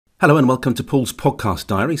Hello and welcome to Paul's Podcast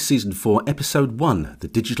Diary, Season 4, Episode 1, the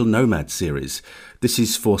Digital Nomad Series. This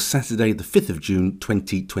is for Saturday the 5th of June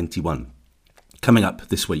 2021. Coming up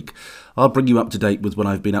this week, I'll bring you up to date with what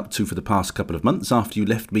I've been up to for the past couple of months after you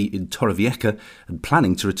left me in Torrevieja and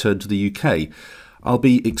planning to return to the UK. I'll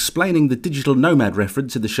be explaining the digital nomad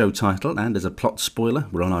reference in the show title, and as a plot spoiler,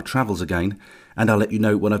 we're on our travels again, and I'll let you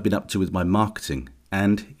know what I've been up to with my marketing.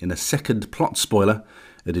 And in a second plot spoiler,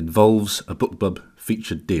 it involves a BookBub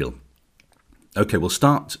featured deal. Okay, we'll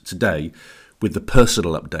start today with the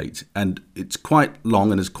personal update, and it's quite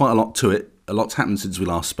long and there's quite a lot to it. A lot's happened since we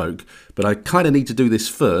last spoke, but I kind of need to do this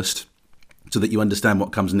first so that you understand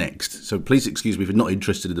what comes next. So please excuse me if you're not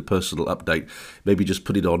interested in the personal update. Maybe just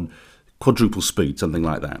put it on quadruple speed, something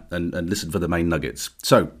like that, and listen for the main nuggets.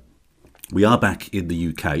 So we are back in the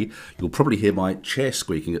UK. You'll probably hear my chair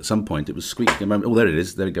squeaking at some point. It was squeaking a moment. Oh, there it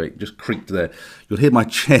is. There we go. It just creaked there. You'll hear my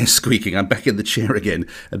chair squeaking. I'm back in the chair again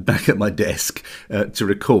and back at my desk to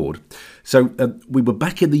record. So we were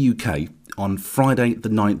back in the UK on Friday the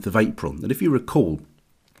 9th of April. And if you recall,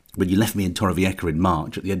 when you left me in Torrevieja in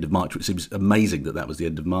March, at the end of March, which seems amazing that was the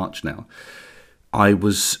end of March now, I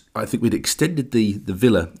think we'd extended the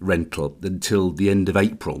villa rental until the end of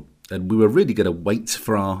April. And we were really going to wait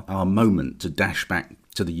for our moment to dash back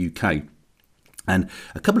to the UK. And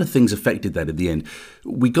a couple of things affected that in the end.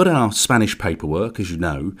 We got our Spanish paperwork, as you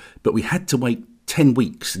know, but we had to wait 10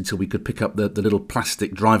 weeks until we could pick up the little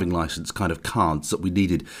plastic driving licence kind of cards that we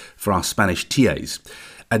needed for our Spanish TAs.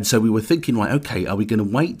 And so we were thinking, right, okay, are we going to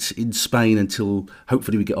wait in Spain until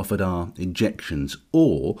hopefully we get offered our injections?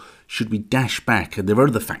 Or should we dash back? And there are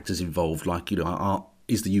other factors involved, like,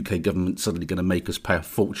 is the UK government suddenly going to make us pay a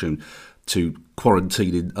fortune to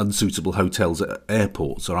quarantine in unsuitable hotels at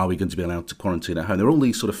airports, or are we going to be allowed to quarantine at home? There are all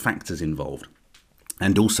these sort of factors involved.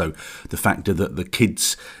 And also the factor that the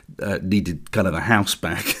kids needed kind of the house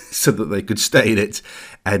back so that they could stay in it.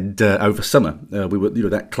 And over summer,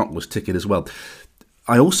 that clock was ticking as well.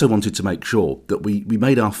 I also wanted to make sure that we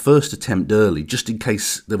made our first attempt early, just in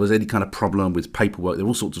case there was any kind of problem with paperwork. There were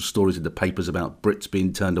all sorts of stories in the papers about Brits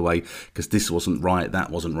being turned away because this wasn't right, that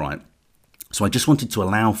wasn't right. So I just wanted to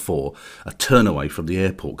allow for a turn away from the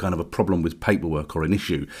airport, kind of a problem with paperwork or an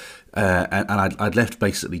issue. And I'd left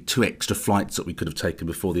basically 2 extra flights that we could have taken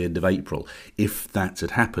before the end of April, if that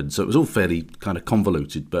had happened. So it was all fairly kind of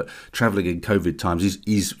convoluted, but travelling in COVID times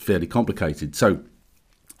is fairly complicated. So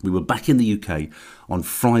we were back in the UK on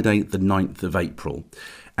Friday the 9th of April.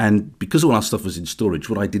 And because all our stuff was in storage,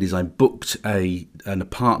 what I did is I booked an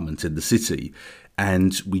apartment in the city,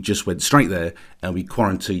 and we just went straight there and we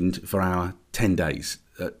quarantined for our 10 days.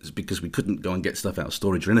 Because we couldn't go and get stuff out of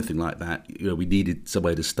storage or anything like that. We needed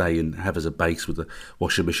somewhere to stay and have as a base with a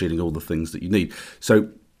washing machine and all the things that you need. So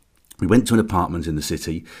we went to an apartment in the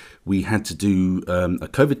city. We had to do a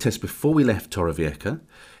COVID test before we left Torrevieja.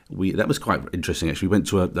 That was quite interesting, actually. We went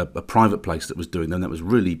to a private place that was doing them. That was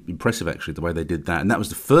really impressive, actually, the way they did that. And that was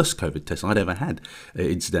the first COVID test I'd ever had,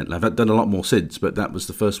 incidentally. I've done a lot more since, but that was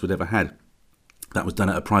the first we'd ever had. That was done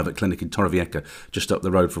at a private clinic in Torrevieja, just up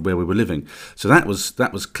the road from where we were living. So that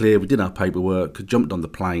was clear. We did our paperwork, jumped on the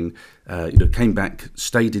plane, came back,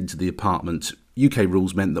 stayed into the apartment. UK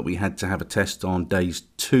rules meant that we had to have a test on days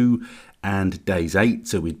 2 and days 8,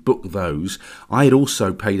 so we'd book those. I had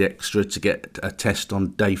also paid extra to get a test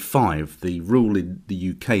on day 5. The rule in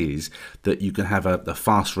the UK is that you can have a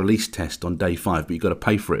fast release test on day 5, but you've got to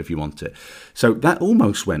pay for it if you want it. So that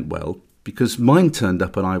almost went well, because mine turned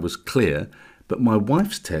up and I was clear, but my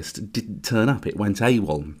wife's test didn't turn up. It went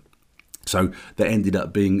AWOL. So that ended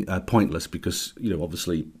up being pointless because,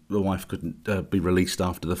 obviously the wife couldn't be released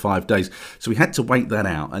after the 5 days. So we had to wait that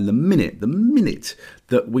out. And the minute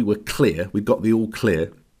that we were clear, we got the all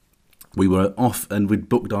clear, we were off and we'd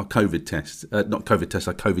booked our COVID tests, our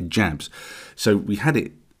COVID jabs. So we had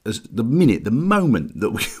it as the moment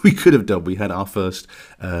that we could have done, we had our first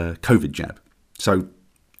COVID jab. So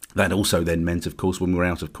that also then meant, of course, when we were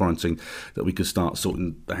out of quarantine, that we could start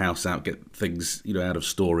sorting the house out, get things, out of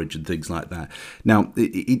storage and things like that. Now,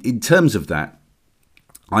 in terms of that,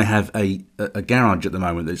 I have a garage at the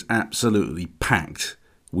moment that's absolutely packed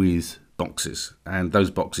with boxes, and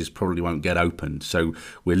those boxes probably won't get opened. So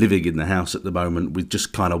we're living in the house at the moment with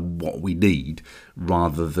just kind of what we need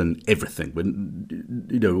rather than everything.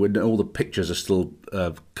 When all the pictures are still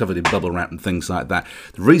covered in bubble wrap and things like that.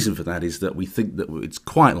 The reason for that is that we think that it's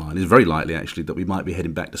very likely actually that we might be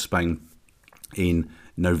heading back to Spain in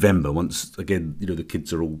November once again, the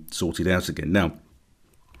kids are all sorted out again. Now,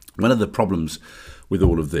 one of the problems with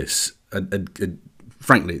all of this, and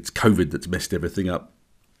frankly, it's COVID that's messed everything up,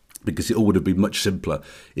 because it all would have been much simpler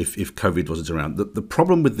if COVID wasn't around. The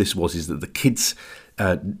problem with this is that the kids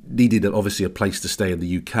needed obviously a place to stay in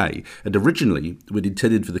the UK. And originally we'd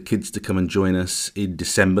intended for the kids to come and join us in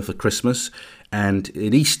December for Christmas and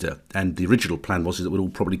in Easter. And the original plan was that we'd all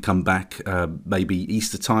probably come back maybe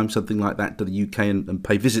Easter time, something like that, to the UK and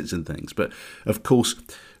pay visits and things. But of course,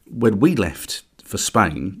 when we left for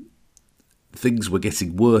Spain, things were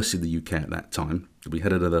getting worse in the UK at that time. We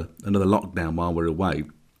had another lockdown while we were away,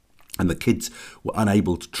 and the kids were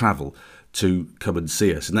unable to travel to come and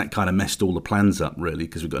see us, and that kind of messed all the plans up, really,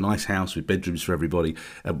 because we've got a nice house with bedrooms for everybody.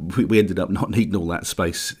 We ended up not needing all that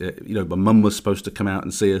space. My mum was supposed to come out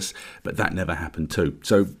and see us, but that never happened too.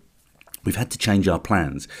 So we've had to change our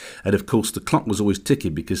plans. And of course, the clock was always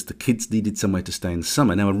ticking because the kids needed somewhere to stay in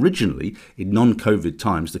summer. Now, originally, in non-COVID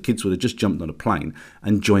times, the kids would have just jumped on a plane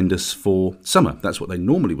and joined us for summer. That's what they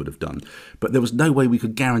normally would have done. But there was no way we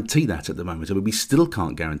could guarantee that at the moment. I mean, we still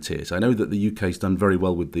can't guarantee it. I know that the UK's done very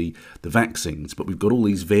well with the vaccines, but we've got all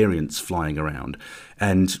these variants flying around.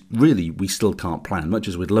 And really, we still can't plan. Much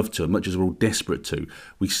as we'd love to, and much as we're all desperate to,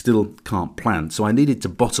 we still can't plan. So I needed to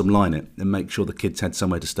bottom line it and make sure the kids had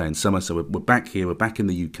somewhere to stay in summer. So we're back here, we're back in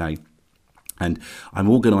the UK. And I'm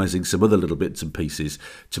organising some other little bits and pieces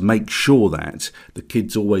to make sure that the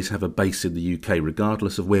kids always have a base in the UK,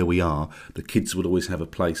 regardless of where we are. The kids will always have a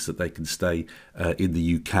place that they can stay in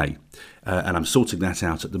the UK. And I'm sorting that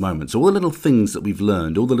out at the moment. So all the little things that we've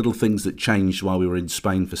learned, all the little things that changed while we were in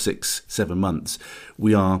Spain for 6-7 months,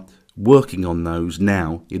 we are working on those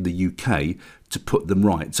now in the UK to put them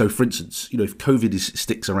right. So, for instance, if COVID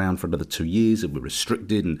sticks around for another 2 years and we're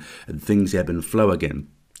restricted and things ebb and flow again,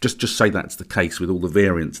 just say that's the case with all the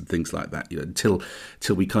variants and things like that, until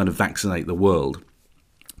we kind of vaccinate the world,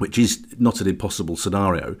 which is not an impossible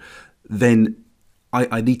scenario, then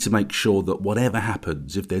I need to make sure that whatever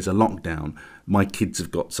happens, if there's a lockdown, my kids have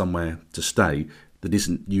got somewhere to stay that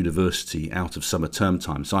isn't university out of summer term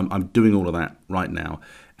time. So I'm doing all of that right now,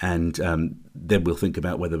 and then we'll think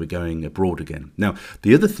about whether we're going abroad again. Now,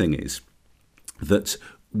 the other thing is that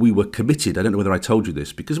we were committed, I don't know whether I told you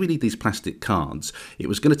this, because we need these plastic cards. It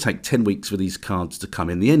was going to take 10 weeks for these cards to come.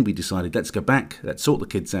 In the end, we decided, let's go back, let's sort the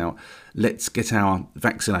kids out, let's get our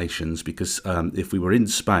vaccinations, because if we were in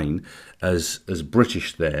Spain as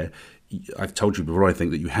British there, I've told you before, I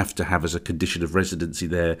think, that you have to have as a condition of residency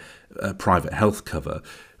there private health cover.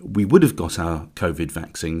 We would have got our COVID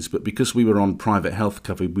vaccines, but because we were on private health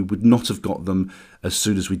cover, we would not have got them as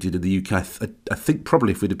soon as we did in the UK. I think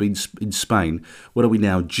probably if we'd have been in Spain, what are we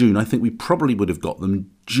now, June? I think we probably would have got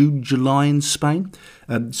them June, July in Spain.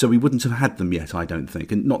 So we wouldn't have had them yet, I don't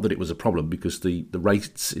think. And not that it was a problem, because the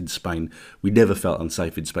rates in Spain, we never felt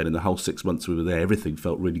unsafe in Spain. In the whole 6 months we were there, everything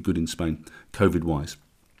felt really good in Spain, COVID-wise.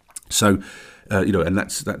 So, and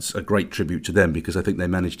that's a great tribute to them, because I think they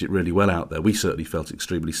managed it really well out there. We certainly felt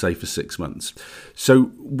extremely safe for 6 months.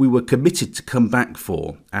 So we were committed to come back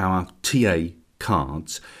for our TA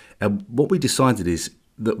cards. And what we decided is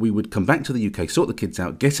that we would come back to the UK, sort the kids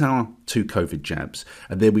out, get our 2 COVID jabs,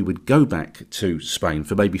 and then we would go back to Spain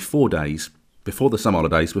for maybe 4 days before the summer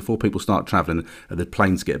holidays, before people start travelling and the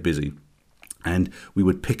planes get busy. And we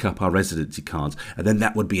would pick up our residency cards, and then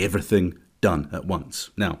that would be everything done at once.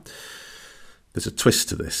 Now, there's a twist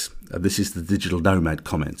to this, and this is the digital nomad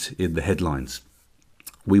comment in the headlines.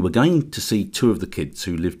 We were going to see 2 of the kids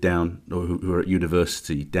who lived down, or who are at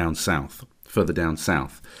university down south, further down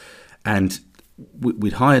south, and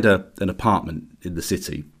we'd hired an apartment in the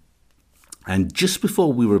city. And just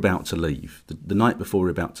before we were about to leave, the night before we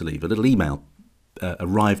were about to leave, a little email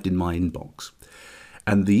arrived in my inbox,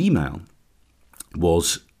 and the email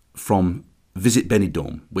was from Visit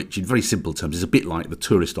Benidorm, which in very simple terms is a bit like the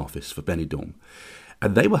tourist office for Benidorm.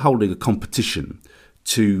 And they were holding a competition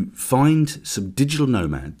to find some digital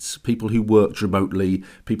nomads, people who worked remotely,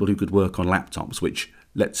 people who could work on laptops, which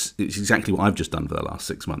it's exactly what I've just done for the last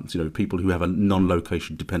 6 months, people who have a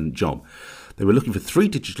non-location dependent job. They were looking for 3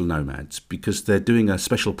 digital nomads because they're doing a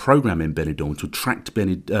special program in Benidorm to attract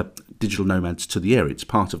digital nomads to the area. It's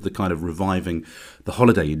part of the kind of reviving the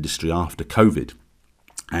holiday industry after COVID.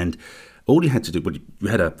 And all you had to do, you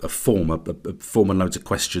had a form and loads of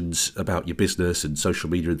questions about your business and social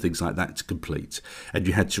media and things like that to complete, and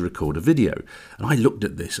you had to record a video. And I looked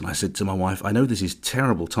at this and I said to my wife, I know this is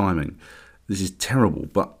terrible timing, this is terrible,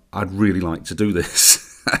 but I'd really like to do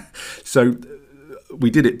this. So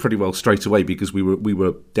we did it pretty well straight away, because we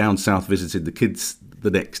were down south visiting the kids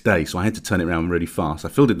the next day, so I had to turn it around really fast. I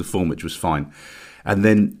filled in the form, which was fine. And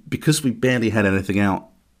then, because we barely had anything out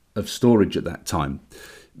of storage at that time,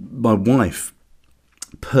 my wife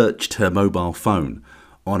perched her mobile phone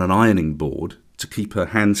on an ironing board to keep her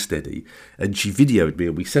hand steady, and she videoed me.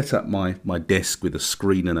 And we set up my desk with a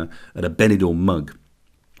screen and a Benidorm mug,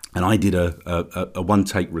 And I did a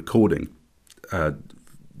one-take recording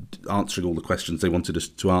answering all the questions they wanted us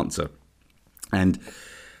to answer. And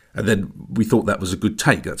then we thought that was a good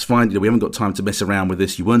take. That's fine. We haven't got time to mess around with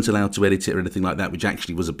this. You weren't allowed to edit it or anything like that, which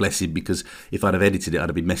actually was a blessing, because if I'd have edited it, I'd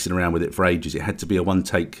have been messing around with it for ages. It had to be a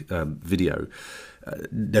one-take video.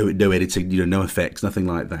 No editing, no effects, nothing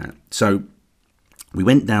like that. So we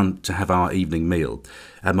went down to have our evening meal.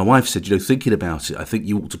 And my wife said, thinking about it, I think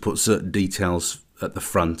you ought to put certain details at the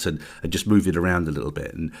front and just move it around a little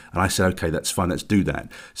bit. And I said, okay, that's fine, let's do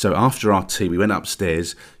that. So after our tea, we went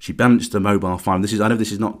upstairs. She balanced her mobile phone. I know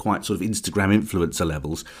this is not quite sort of Instagram influencer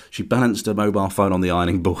levels. She balanced her mobile phone on the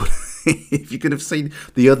ironing board. If you could have seen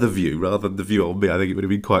the other view rather than the view on me, I think it would have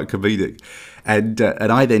been quite comedic. And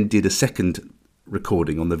I then did a second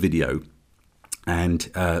recording on the video,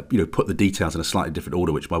 and put the details in a slightly different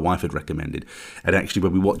order, which my wife had recommended. And actually,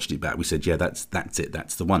 when we watched it back, we said, yeah, that's it,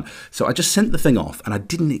 that's the one. So I just sent the thing off, and I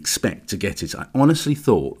didn't expect to get it. I honestly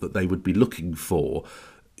thought that they would be looking for,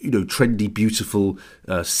 trendy, beautiful,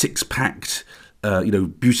 six-packed,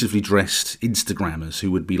 beautifully dressed Instagrammers who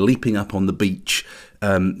would be leaping up on the beach,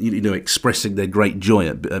 expressing their great joy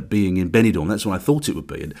at being in Benidorm. That's what I thought it would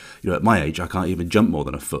be. And at my age, I can't even jump more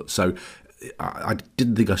than a foot. So I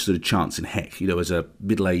didn't think I stood a chance in heck. As a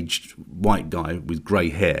middle-aged white guy with grey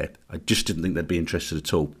hair, I just didn't think they'd be interested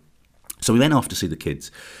at all. So we went off to see the kids.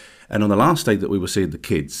 And on the last day that we were seeing the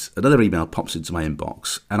kids, another email pops into my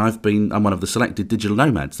inbox, and I'm one of the selected digital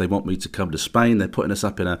nomads. They want me to come to Spain. They're putting us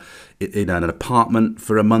up in an apartment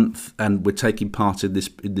for a month, and we're taking part in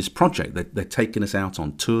this project. They're taking us out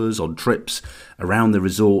on tours, on trips around the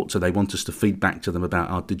resort, so they want us to feed back to them about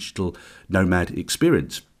our digital nomad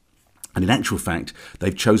experience. And in actual fact,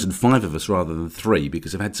 they've chosen 5 of us rather than 3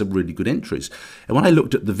 because they've had some really good entries. And when I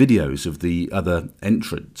looked at the videos of the other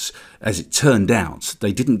entrants, as it turned out,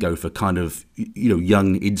 they didn't go for kind of,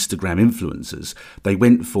 young Instagram influencers. They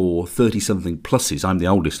went for 30-something pluses. I'm the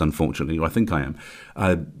oldest, unfortunately, or I think I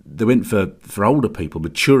am. They went for older people,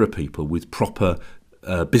 maturer people with proper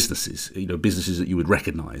businesses, businesses that you would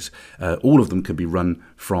recognise. All of them can be run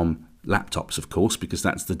from laptops, of course, because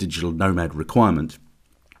that's the digital nomad requirement.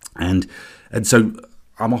 And so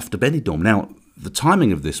I'm off to Benidorm. Now, the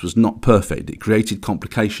timing of this was not perfect. It created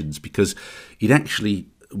complications because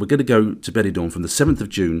we're going to go to Benidorm from the 7th of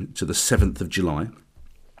June to the 7th of July.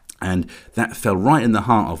 And that fell right in the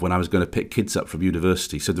heart of when I was going to pick kids up from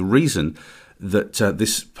university. So the reason that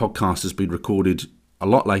this podcast has been recorded a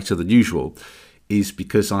lot later than usual is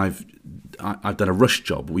because I've done a rush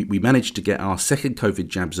job. We managed to get our second COVID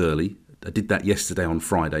jabs early. I did that yesterday on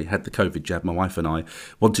Friday, had the COVID jab. My wife and I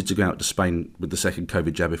wanted to go out to Spain with the second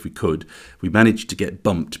COVID jab if we could. We managed to get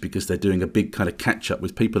bumped because they're doing a big kind of catch-up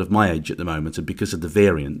with people of my age at the moment, and because of the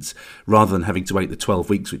variants, rather than having to wait the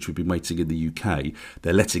 12 weeks, which we've been waiting in the UK,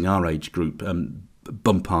 they're letting our age group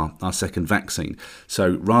bump our second vaccine.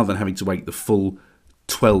 So rather than having to wait the full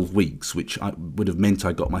 12 weeks, which would have meant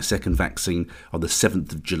I got my second vaccine on the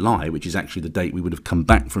 7th of July, which is actually the date we would have come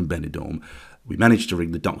back from Benidorm, we managed to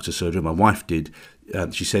ring the doctor surgery. My wife did.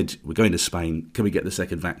 She said, we're going to Spain. Can we get the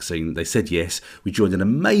second vaccine? They said yes. We joined an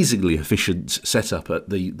amazingly efficient setup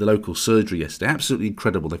at the local surgery yesterday. Absolutely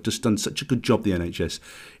incredible. They've just done such a good job, the NHS,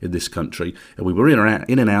 in this country. And we were in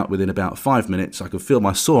and out within about 5 minutes. I can feel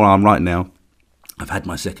my sore arm right now. I've had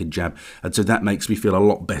my second jab. And so that makes me feel a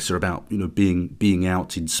lot better about being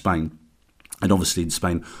out in Spain. And obviously in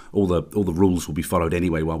Spain, all the rules will be followed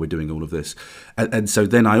anyway while we're doing all of this. And so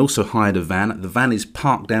then I also hired a van. The van is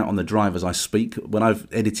parked out on the drive as I speak. When I've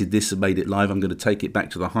edited this and made it live, I'm going to take it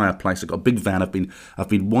back to the higher place. I've got a big van. I've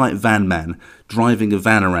been white van man, driving a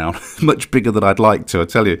van around, much bigger than I'd like to. I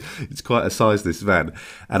tell you, it's quite a size, this van.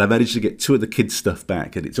 And I managed to get 2 of the kids' stuff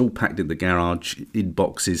back, and it's all packed in the garage in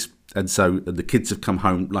boxes. And so the kids have come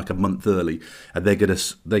home like a month early, and they're going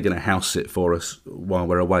to house sit for us while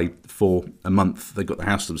we're away for a month. They've got the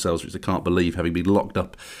house themselves, which they can't believe, having been locked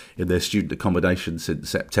up in their student accommodation since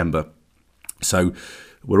September. So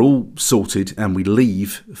we're all sorted, and we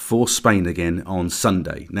leave for Spain again on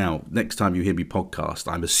Sunday. Now, next time you hear me podcast,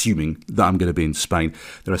 I'm assuming that I'm going to be in Spain.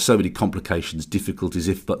 There are so many complications, difficulties,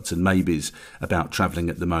 if, buts and maybes about travelling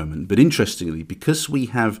at the moment. But interestingly, because we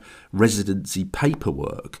have residency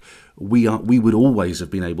paperwork, we would always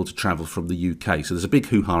have been able to travel from the UK. So there's a big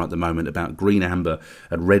hoo-ha at the moment about green, amber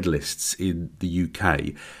and red lists in the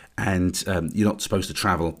UK. and you're not supposed to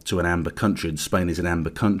travel to an amber country, and Spain is an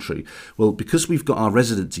amber country. Well, because we've got our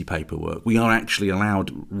residency paperwork, we are actually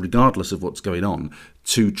allowed, regardless of what's going on,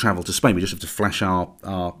 to travel to Spain. We just have to flash our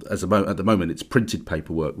at the moment, it's printed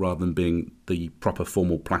paperwork rather than being the proper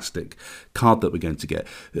formal plastic card that we're going to get.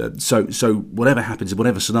 So whatever happens, in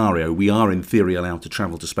whatever scenario, we are in theory allowed to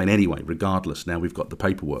travel to Spain anyway, regardless. Now we've got the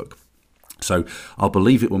paperwork. So I'll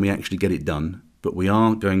believe it when we actually get it done. But we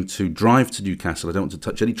are going to drive to Newcastle. I don't want to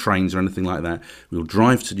touch any trains or anything like that. We'll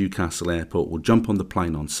drive to Newcastle Airport. We'll jump on the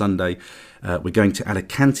plane on Sunday. We're going to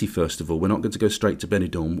Alicante first of all. We're not going to go straight to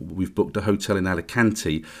Benidorm. We've booked a hotel in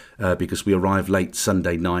Alicante because we arrive late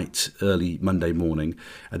Sunday night, early Monday morning.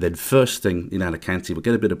 And then first thing in Alicante, we'll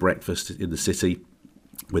get a bit of breakfast in the city.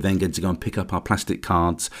 We're then going to go and pick up our plastic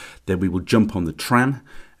cards. Then we will jump on the tram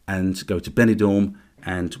and go to Benidorm.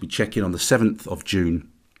 And we check in on the 7th of June.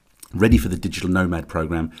 Ready for the Digital Nomad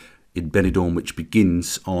programme in Benidorm, which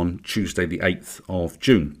begins on Tuesday the 8th of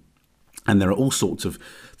June. And there are all sorts of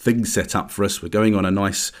things set up for us. We're going on a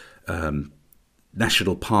nice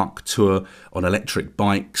national park tour on electric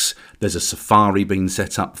bikes. There's a safari being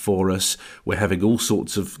set up for us. We're having all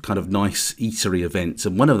sorts of kind of nice eatery events,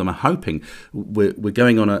 and one of them I'm hoping we're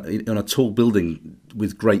going on a tall building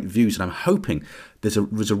with great views, and I'm hoping there's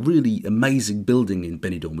a really amazing building in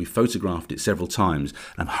Benidorm. We photographed it several times,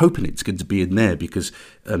 and I'm hoping it's going to be in there because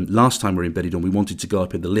last time we were in Benidorm we wanted to go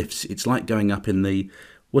up in the lifts. It's like going up in the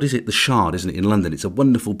Shard, isn't it, in London? It's a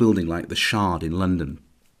wonderful building like the Shard in London.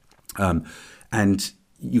 And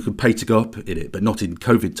you can pay to go up in it, but not in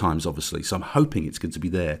COVID times, obviously. So I'm hoping it's going to be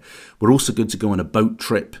there. We're also going to go on a boat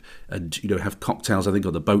trip and, have cocktails, I think,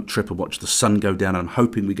 on the boat trip and watch the sun go down. I'm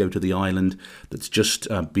hoping we go to the island that's just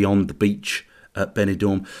beyond the beach at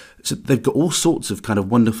Benidorm. So they've got all sorts of kind of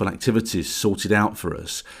wonderful activities sorted out for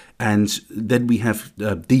us. And then we have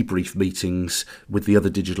debrief meetings with the other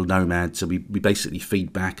digital nomads. So we basically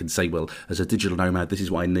feed back and say, well, as a digital nomad, this is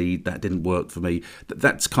what I need. That didn't work for me.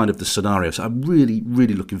 That's kind of the scenario. So I'm really,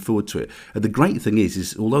 really looking forward to it. And the great thing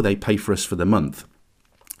is although they pay for us for the month,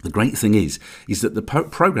 the great thing is that the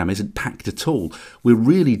program isn't packed at all. We're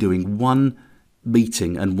really doing one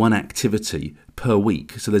meeting and one activity per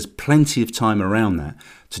week. So there's plenty of time around that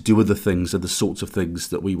to do other things and the sorts of things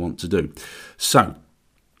that we want to do. So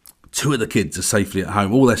 2 of the kids are safely at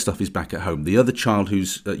home. All their stuff is back at home. The other child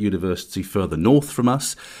who's at university further north from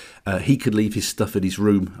us, he could leave his stuff in his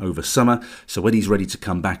room over summer. So when he's ready to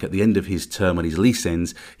come back at the end of his term, when his lease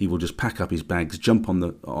ends, he will just pack up his bags, jump on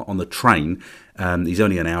the train. He's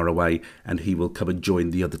only an hour away, and he will come and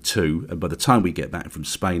join the other 2. And by the time we get back from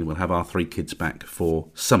Spain, we'll have our 3 kids back for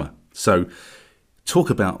summer. So talk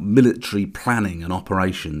about military planning and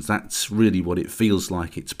operations. That's really what it feels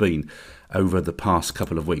like it's been over the past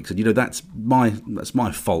couple of weeks. And that's my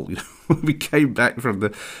fault. When we came back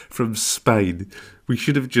from Spain, we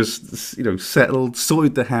should have just settled,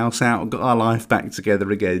 sorted the house out, got our life back together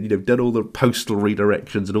again. Done all the postal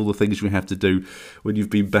redirections and all the things you have to do when you've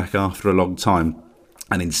been back after a long time.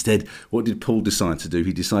 And instead, what did Paul decide to do?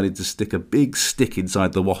 He decided to stick a big stick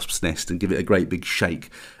inside the wasp's nest and give it a great big shake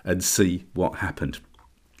and see what happened.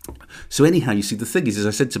 So anyhow, you see, the thing is, as I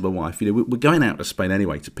said to my wife, we're going out to Spain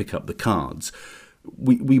anyway to pick up the cards.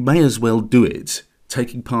 We may as well do it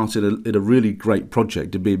taking part in a really great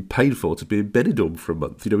project and being paid for to be in Benidorm for a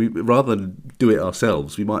month. Rather than do it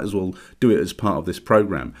ourselves, we might as well do it as part of this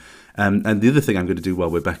programme. And the other thing I'm going to do while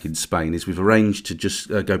we're back in Spain is we've arranged to just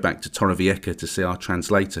go back to Torrevieja to see our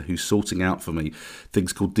translator who's sorting out for me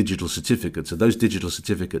things called digital certificates. So those digital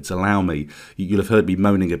certificates allow me, you'll have heard me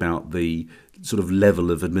moaning about the sort of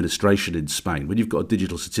level of administration in Spain. When you've got a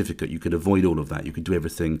digital certificate, you can avoid all of that. You can do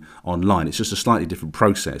everything online. It's just a slightly different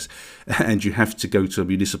process. And you have to go to a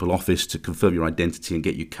municipal office to confirm your identity and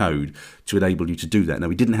get your code to enable you to do that. Now,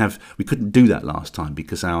 we couldn't do that last time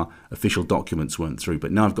because our official documents weren't through.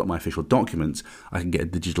 But now I've got my official documents, I can get a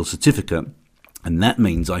digital certificate. And that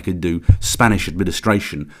means I can do Spanish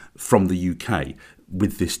administration from the UK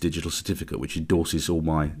with this digital certificate, which endorses all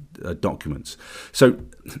my documents. So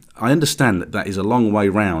I understand that is a long way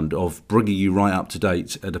round of bringing you right up to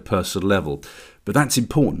date at a personal level, but that's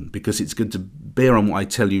important because it's going to bear on what I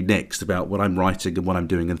tell you next about what I'm writing and what I'm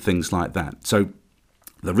doing and things like that. So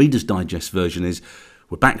the Reader's Digest version is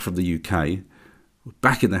we're back from the UK, we're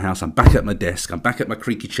back in the house, I'm back at my desk, I'm back at my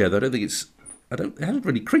creaky chair. I don't think it hasn't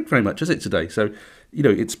really creaked very much, has it, today? So,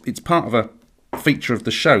 it's part of a feature of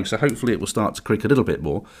the show, so hopefully it will start to creak a little bit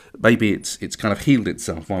more. Maybe it's kind of healed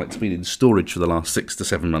itself while it's been in storage for the last 6 to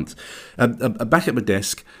 7 months. I'm back at my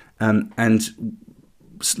desk, and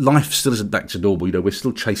life still isn't back to normal. We're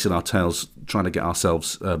still chasing our tails, trying to get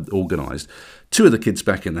ourselves organised. 2 of the kids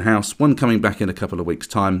back in the house, one coming back in a couple of weeks'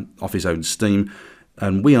 time off his own steam,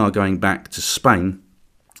 and we are going back to Spain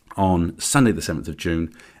on Sunday the 7th of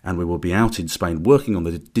June, and we will be out in Spain working on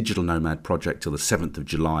the Digital Nomad project till the 7th of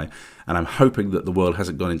July, and I'm hoping that the world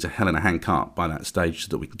hasn't gone into hell in a handcart by that stage so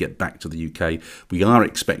that we can get back to the UK. We are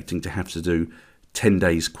expecting to have to do 10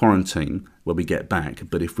 days quarantine when we get back,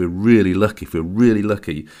 but if we're really lucky,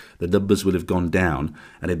 the numbers will have gone down,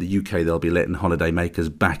 and in the UK they'll be letting holiday makers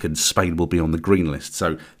back and Spain will be on the green list.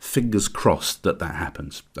 So fingers crossed that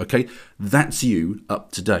happens. Okay, that's you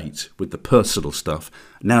up to date with the personal stuff.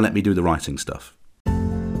 Now let me do the writing stuff.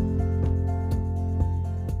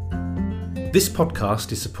 This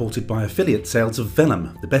podcast is supported by affiliate sales of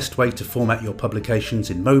Vellum, the best way to format your publications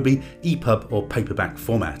in Mobi, EPUB or paperback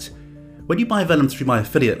format. When you buy Vellum through my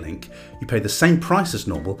affiliate link, you pay the same price as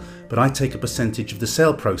normal, but I take a percentage of the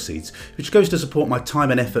sale proceeds, which goes to support my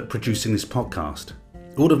time and effort producing this podcast.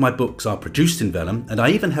 All of my books are produced in Vellum, and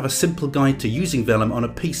I even have a simple guide to using Vellum on a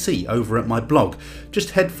PC over at my blog.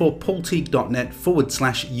 Just head for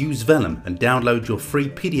paulteague.net/use Vellum and download your free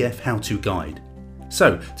PDF how-to guide.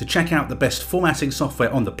 So, to check out the best formatting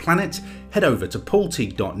software on the planet, head over to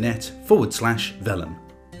paulteague.net/Vellum.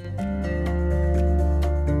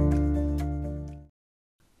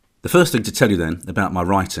 The first thing to tell you then about my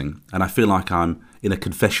writing, and I feel like I'm in a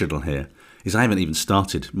confessional here, is I haven't even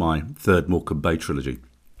started my third Morecambe Bay trilogy.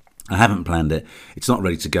 I haven't planned it. It's not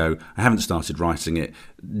ready to go. I haven't started writing it.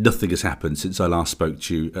 Nothing has happened since I last spoke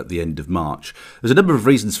to you at the end of March. There's a number of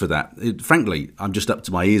reasons for that. Frankly, I'm just up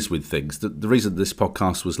to my ears with things. The reason this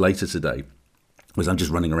podcast was later today was I'm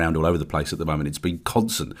just running around all over the place at the moment. It's been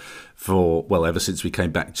constant for, well, ever since we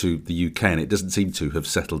came back to the UK, and it doesn't seem to have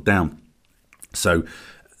settled down. So,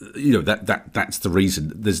 that's the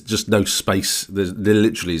reason. There's just no space. There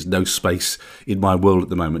literally is no space in my world at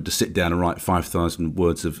the moment to sit down and write 5,000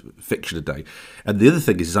 words of fiction a day. And the other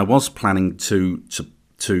thing is I was planning to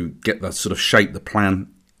get the sort of shape, the plan,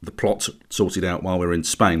 the plot sorted out while we were in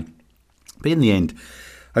Spain. But in the end,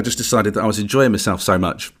 I just decided that I was enjoying myself so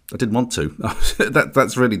much, I didn't want to.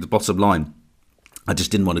 That's really the bottom line. I just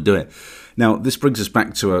didn't want to do it. Now, this brings us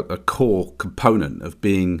back to a core component of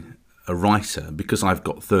being a writer, because I've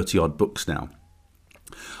got 30 odd books now.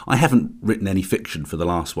 I haven't written any fiction for the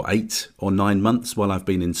last 8 or 9 months while I've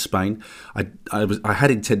been in Spain. I had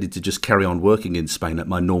intended to just carry on working in Spain at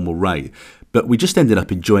my normal rate, but we just ended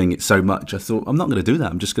up enjoying it so much I thought I'm not going to do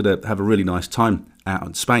that. I'm just going to have a really nice time out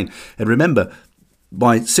in Spain. And remember,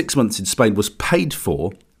 my 6 months in Spain was paid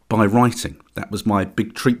for by writing. That was my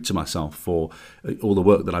big treat to myself for all the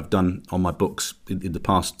work that I've done on my books in the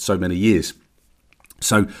past so many years.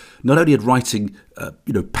 So not only had writing,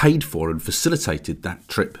 paid for and facilitated that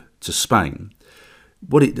trip to Spain,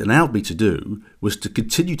 what it allowed me to do was to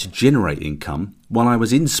continue to generate income while I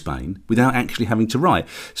was in Spain without actually having to write.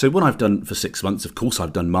 So what I've done for 6 months, of course,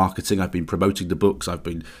 I've done marketing, I've been promoting the books, I've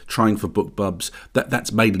been trying for BookBubs.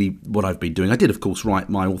 That's mainly what I've been doing. I did, of course, write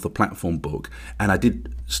my author platform book, and I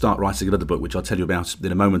did start writing another book, which I'll tell you about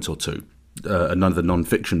in a moment or two, another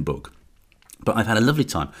non-fiction book. But I've had a lovely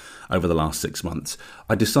time over the last 6 months.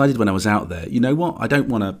 I decided when I was out there, you know what, I don't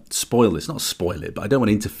want to spoil this, not spoil it, but I don't want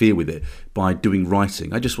to interfere with it by doing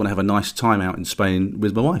writing. I just want to have a nice time out in Spain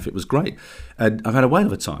with my wife. It was great. And I've had a whale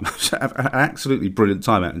of a time. I've had an absolutely brilliant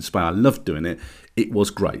time out in Spain. I loved doing it. It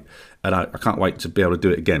was great. And I can't wait to be able to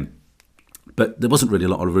do it again. But there wasn't really a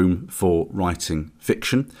lot of room for writing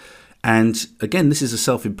fiction. And again, this is a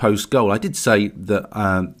self-imposed goal. I did say that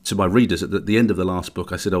to my readers at the end of the last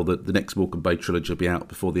book, I said, the next Morecambe Bay trilogy will be out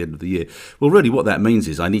before the end of the year. Well, really what that means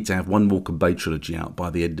is I need to have one Morecambe Bay trilogy out by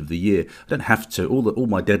the end of the year. I don't have to. All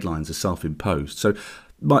my deadlines are self-imposed. So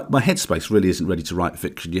my headspace really isn't ready to write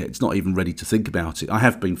fiction yet. It's not even ready to think about it. I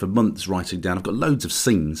have been for months writing down. I've got loads of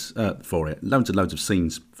scenes for it, loads and loads of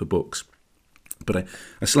scenes for books. But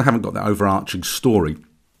I still haven't got that overarching story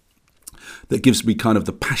that gives me kind of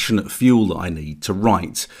the passionate fuel that I need to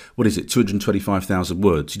write, 225,000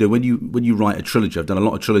 words. When you write a trilogy, I've done a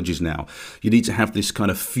lot of trilogies now, you need to have this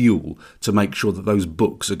kind of fuel to make sure that those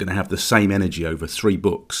books are going to have the same energy over 3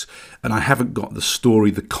 books. And I haven't got the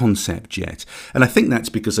story, the concept yet. And I think that's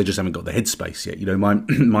because I just haven't got the headspace yet. My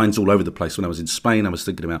mind's all over the place. When I was in Spain, I was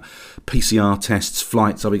thinking about PCR tests,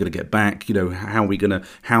 flights, are we going to get back? How are we going to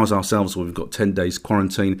house ourselves when we've got 10 days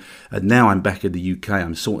quarantine? And now I'm back in the UK,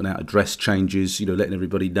 I'm sorting out address changes, letting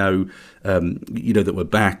everybody know, that we're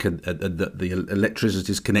back and that the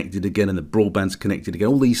electricity's connected again and the broadband's connected again.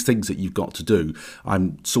 All these things that you've got to do.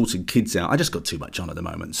 I'm sorting kids out. I just got too much on at the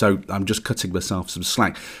moment, so I'm just cutting myself some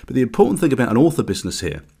slack. But the important thing about an author business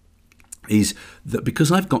here is that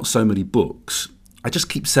because I've got so many books, I just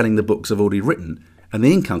keep selling the books I've already written, and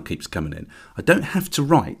the income keeps coming in. I don't have to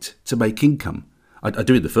write to make income. I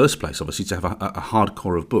do in the first place, obviously, to have a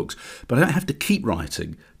hardcore of books, but I don't have to keep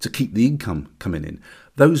writing to keep the income coming in.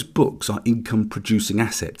 Those books are income-producing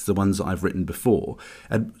assets, the ones that I've written before.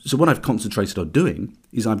 And so what I've concentrated on doing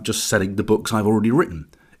is I'm just selling the books I've already written,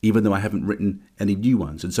 even though I haven't written any new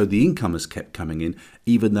ones. And so the income has kept coming in,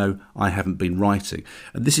 even though I haven't been writing.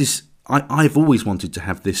 And this is, I've always wanted to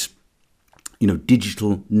have this,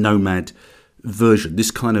 digital nomad version,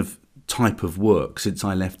 this kind of type of work since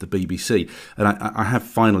I left the BBC, and I have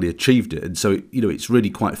finally achieved it. And so it's really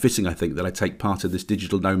quite fitting, I think, that I take part in this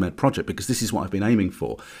digital nomad project, because this is what I've been aiming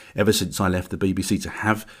for ever since I left the BBC, to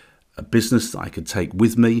have a business that I could take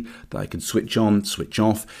with me, that I could switch on, switch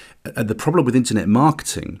off. And the problem with internet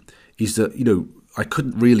marketing is that I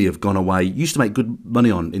couldn't really have gone away. Used to make good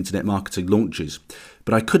money on internet marketing launches,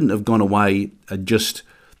 but I couldn't have gone away and just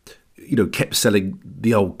kept selling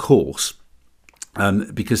the old course.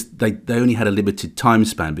 Because they only had a limited time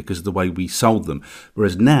span because of the way we sold them.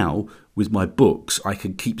 Whereas now, with my books, I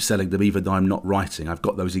can keep selling them even though I'm not writing. I've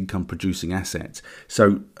got those income-producing assets.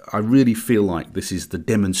 So I really feel like this is the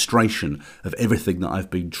demonstration of everything that I've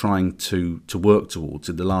been trying to work towards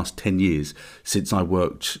in the last 10 years since I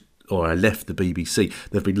left the BBC.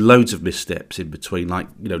 There have been loads of missteps in between,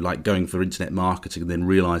 like going for internet marketing and then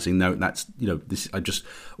realising, no, that's, this, I just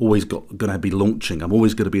always going to be launching. I'm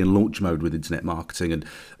always going to be in launch mode with internet marketing, and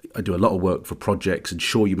I do a lot of work for projects, and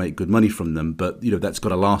sure, you make good money from them, but, that's got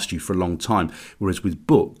to last you for a long time. Whereas with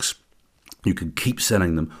books, you can keep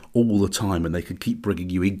selling them all the time, and they can keep bringing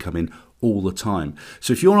you income in all the time.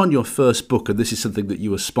 So if you're on your first book, and this is something that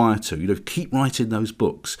you aspire to, keep writing those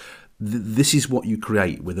books. This is what you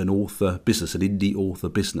create with an author business, an indie author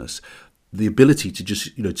business. The ability to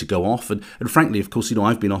just, to go off. And frankly, of course,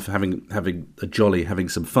 I've been off having a jolly, having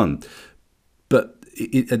some fun. But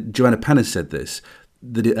Joanna Penn has said this,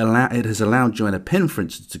 that it has allowed Joanna Penn, for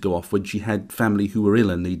instance, to go off when she had family who were ill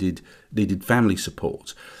and needed family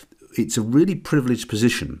support. It's a really privileged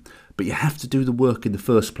position, but you have to do the work in the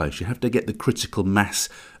first place. You have to get the critical mass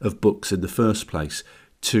of books in the first place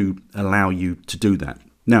to allow you to do that.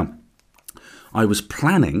 Now, I was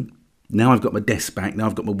planning, now I've got my desk back, now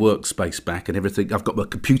I've got my workspace back and everything. I've got my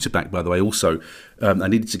computer back, by the way, also. I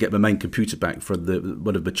needed to get my main computer back for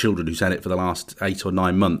one of my children who's had it for the last 8 or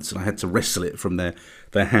 9 months, and I had to wrestle it from their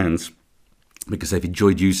hands because they've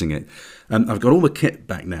enjoyed using it. I've got all the kit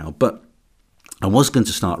back now, but I was going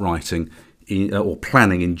to start writing or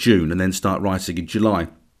planning in June and then start writing in July.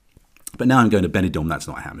 But now I'm going to Benidorm, that's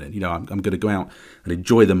not happening. I'm going to go out and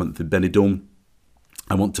enjoy the month in Benidorm.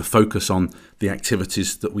 I want to focus on the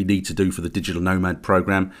activities that we need to do for the Digital Nomad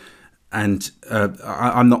program, and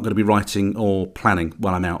I'm not going to be writing or planning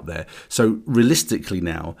while I'm out there. So realistically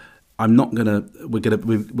now, I'm not going to.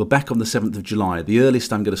 We're back on the 7th of July. The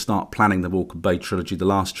earliest I'm going to start planning the Morecambe Bay trilogy, the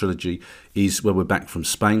last trilogy, is when we're back from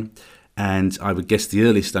Spain. And I would guess the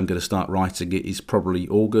earliest I'm going to start writing it is probably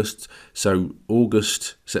August. So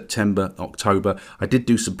August, September, October. I did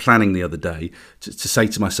do some planning the other day to say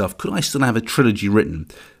to myself, could I still have a trilogy written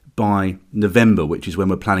by November, which is when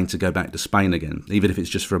we're planning to go back to Spain again? Even if it's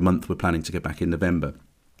just for a month, we're planning to go back in November.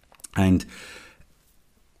 And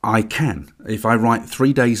I can. If I write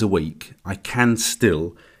 3 days a week, I can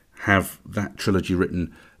still have that trilogy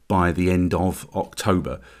written by the end of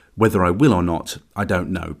October. Whether I will or not, I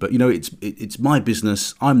don't know. But, it's my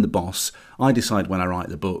business. I'm the boss. I decide when I write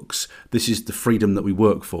the books. This is the freedom that we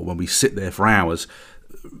work for when we sit there for hours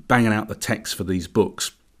banging out the text for these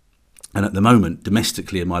books. And at the moment,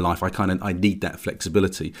 domestically in my life, I need that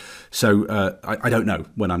flexibility. So I don't know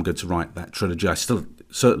when I'm going to write that trilogy. I still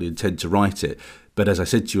certainly intend to write it. But as I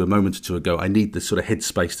said to you a moment or two ago, I need the sort of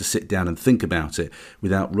headspace to sit down and think about it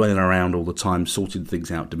without running around all the time sorting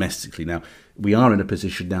things out domestically. Now, we are in a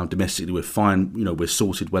position now domestically, we're fine, we're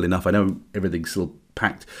sorted well enough. I know everything's still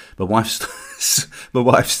packed. My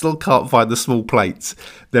wife still can't find the small plates.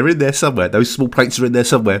 They're in there somewhere. Those small plates are in there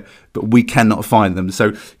somewhere, but we cannot find them.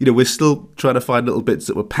 So, we're still trying to find little bits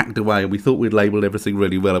that were packed away, and we thought we'd labelled everything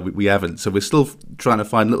really well, and we haven't. So we're still trying to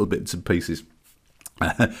find little bits and pieces.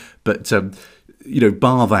 But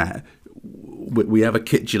bar that, we have a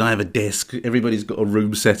kitchen, I have a desk, everybody's got a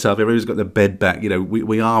room set up, everybody's got their bed back.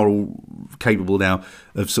 We are all capable now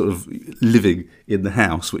of sort of living in the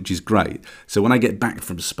house, which is great. So when I get back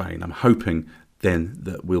from Spain, I'm hoping then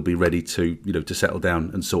that we'll be ready to, to settle down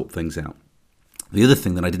and sort things out. The other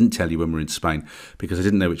thing that I didn't tell you when we were in Spain, because I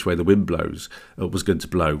didn't know which way the wind was going to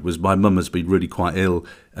blow, was my mum has been really quite ill.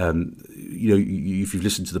 If you've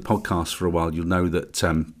listened to the podcast for a while, you'll know that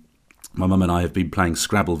My mum and I have been playing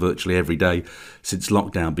Scrabble virtually every day since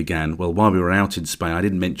lockdown began. Well, while we were out in Spain, I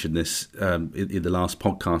didn't mention this in the last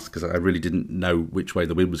podcast because I really didn't know which way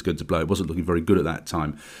the wind was going to blow. It wasn't looking very good at that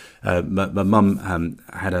time. My mum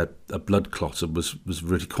had a blood clot and was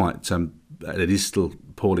really quite, it is still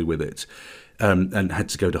poorly with it. And had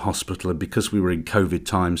to go to hospital. And because we were in COVID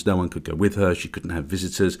times, no one could go with her. She couldn't have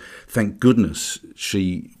visitors. Thank goodness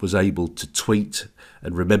she was able to tweet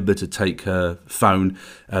and remember to take her phone.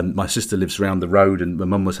 My sister lives around the road, and my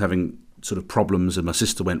mum was having sort of problems, and my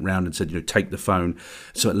sister went round and said, take the phone.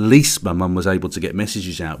 So at least my mum was able to get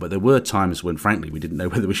messages out. But there were times when, frankly, we didn't know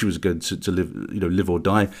whether she was going to live or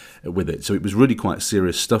die with it. So it was really quite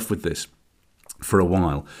serious stuff with this for a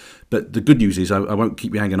while. But the good news is, I won't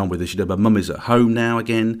keep you hanging on with this. My mum is at home now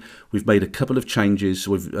again. We've made a couple of changes.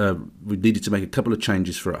 We've needed to make a couple of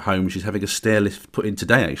changes for at home. She's having a stair lift put in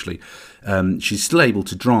today, actually. She's still able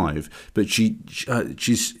to drive, but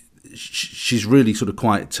she's really sort of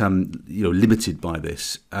quite limited by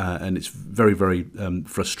this, and it's very, very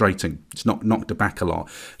frustrating. It's knocked her back a lot.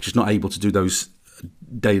 She's not able to do those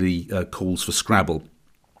daily calls for Scrabble.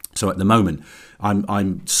 So at the moment, I'm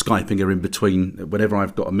Skyping her in between whenever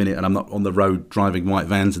I've got a minute and I'm not on the road driving white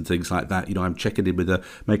vans and things like that. I'm checking in with her,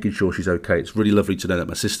 making sure she's okay. It's really lovely to know that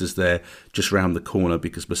my sister's there just round the corner,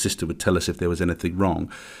 because my sister would tell us if there was anything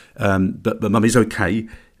wrong. But mum is okay,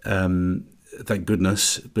 thank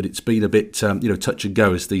goodness. But it's been a bit touch and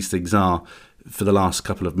go, as these things are, for the last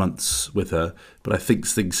couple of months with her. But I think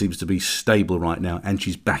things seems to be stable right now, and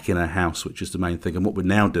she's back in her house, which is the main thing. And what we're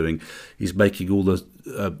now doing is making all the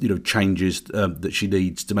changes that she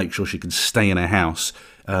needs to make sure she can stay in her house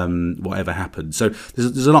whatever happens. So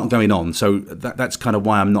there's a lot going on. So that's kind of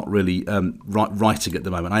why I'm not really writing at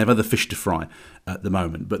the moment. I have other fish to fry at the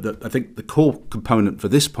moment. But I think the core component for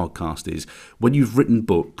this podcast is, when you've written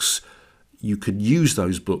books, you could use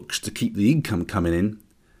those books to keep the income coming in,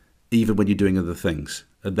 even when you're doing other things.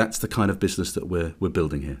 And that's the kind of business that we're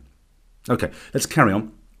building here. Okay, let's carry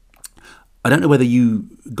on. I don't know whether you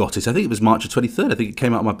got it. I think it was March the 23rd. I think it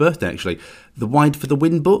came out on my birthday, actually. The Wide for the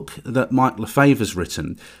Win book that Mark Lefebvre has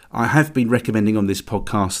written. I have been recommending on this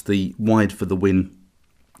podcast the Wide for the Win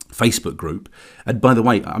Facebook group. And by the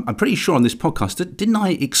way, I'm pretty sure on this podcast, didn't I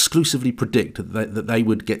exclusively predict that they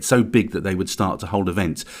would get so big that they would start to hold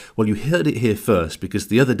events? Well, you heard it here first, because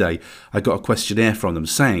the other day I got a questionnaire from them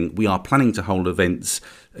saying we are planning to hold events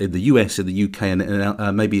in the US, in the UK,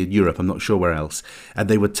 and maybe in Europe. I'm not sure where else. And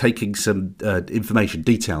they were taking some information,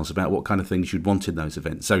 details about what kind of things you'd want in those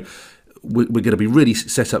events. So we're going to be really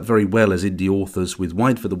set up very well as indie authors with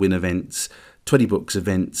Wide for the Win events, 20 Books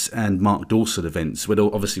events, and Mark Dawson events,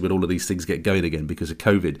 obviously when all of these things get going again because of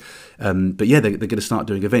COVID. But yeah, they're going to start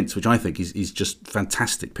doing events, which I think is just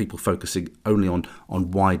fantastic. People focusing only on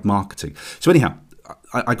wide marketing. So anyhow,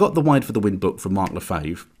 I got the Wide for the Win book from Mark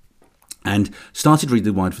Lefebvre and started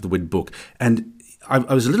reading the Wide for the Win book. And I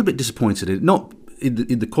was a little bit disappointed in it, not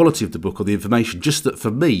in the quality of the book or the information, just that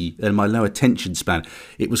for me and my low attention span,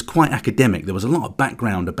 it was quite academic. There was a lot of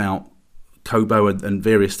background about Kobo and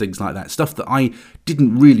various things like that, stuff that I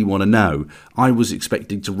didn't really want to know. I was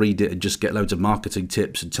expecting to read it and just get loads of marketing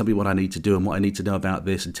tips and tell me what I need to do and what I need to know about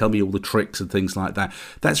this and tell me all the tricks and things like that.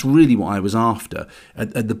 That's really what I was after.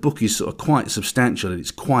 And the book is sort of quite substantial and it's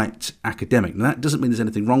quite academic. Now, that doesn't mean there's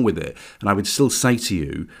anything wrong with it. And I would still say to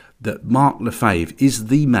you that Mark Lefebvre is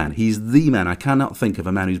the man. He's the man. I cannot think of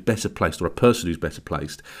a man who's better placed, or a person who's better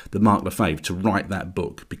placed than Mark Lefebvre to write that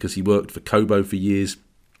book, because he worked for Kobo for years.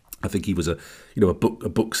 I think he was a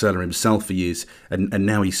bookseller himself for years, and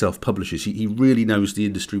now he self-publishes. He really knows the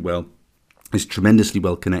industry well. He's tremendously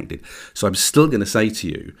well connected. So I'm still going to say to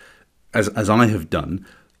you, as I have done,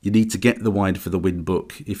 you need to get the Wide for the Win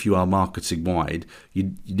book if you are marketing wide.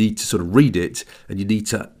 You need to sort of read it and you need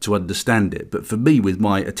to understand it. But for me, with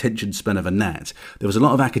my attention span of a gnat, there was a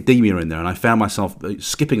lot of academia in there, and I found myself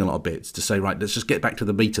skipping a lot of bits to say, right, let's just get back to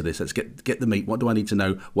the meat of this. Let's get the meat. What do I need to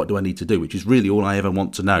know? What do I need to do? Which is really all I ever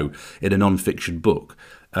want to know in a non-fiction book.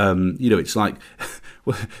 It's like,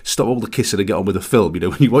 stop all the kissing and get on with the film.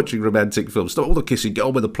 When you're watching romantic films, stop all the kissing, get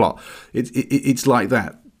on with the plot. It's like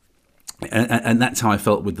that. And that's how I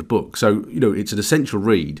felt with the book. So, it's an essential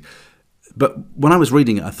read. But when I was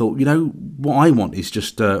reading it, I thought, what I want is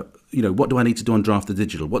just, what do I need to do on Drafter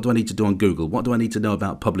Digital? What do I need to do on Google? What do I need to know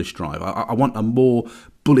about Publish Drive? I want a more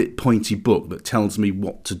bullet pointy book that tells me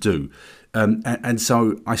what to do. And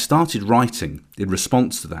so I started writing, in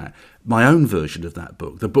response to that, my own version of that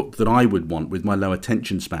book, the book that I would want with my low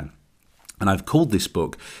attention span. And I've called this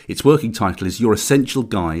book, its working title is Your Essential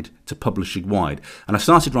Guide to Publishing Wide. And I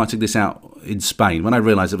started writing this out in Spain when I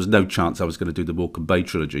realised there was no chance I was going to do the Morecambe Bay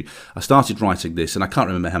trilogy. I started writing this, and I can't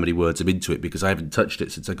remember how many words I'm into it because I haven't touched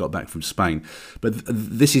it since I got back from Spain. But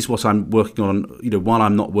this is what I'm working on, while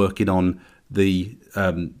I'm not working on the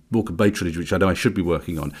Morecambe Bay trilogy, which I know I should be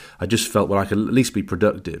working on. I just felt, well, I could at least be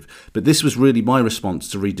productive. But this was really my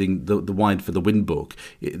response to reading the Wide for the Wind book.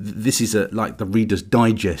 This is like the Reader's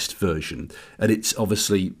Digest version, and it's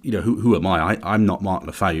obviously, who am I? I'm not Mark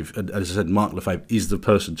Lefebvre, and as I said, Mark Lefebvre is the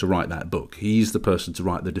person to write that book. He's the person to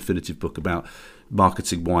write the definitive book about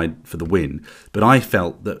marketing wide for the win. But I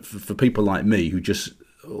felt that for people like me who just,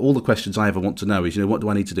 all the questions I ever want to know is, what do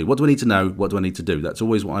I need to do? What do I need to know? What do I need to do? That's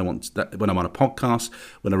always what I want. That when I'm on a podcast,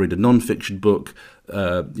 when I read a non-fiction book,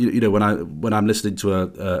 when I'm listening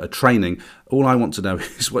to a training, all I want to know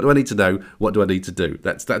is, what do I need to know? What do I need to do?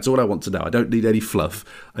 That's all I want to know. I don't need any fluff.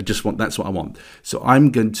 That's what I want. So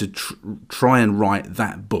I'm going to try and write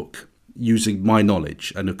that book using my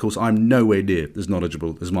knowledge. And of course, I'm nowhere near as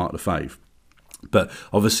knowledgeable as Mark Lefebvre. But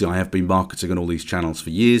obviously I have been marketing on all these channels for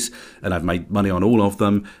years, and I've made money on all of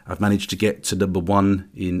them. I've managed to get to #1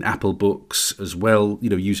 in Apple Books as well,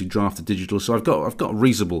 using Drafted Digital. So I've got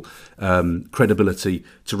reasonable credibility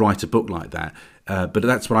to write a book like that. But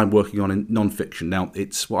that's what I'm working on in non-fiction. Now,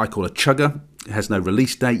 it's what I call a chugger. It has no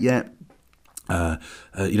release date yet. No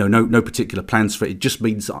particular plans for it. It just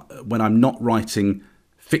means that when I'm not writing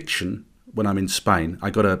fiction, when I'm in Spain, I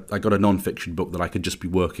got a non-fiction book that I could just be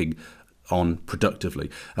working on productively.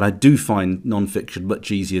 And I do find non-fiction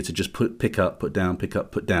much easier to just pick up, put down, pick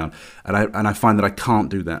up, put down. And I find that I can't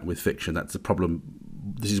do that with fiction. That's the problem.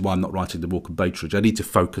 This is why I'm not writing the Morecambe Bay trilogy. I need to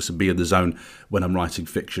focus and be in the zone when I'm writing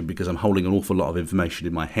fiction, because I'm holding an awful lot of information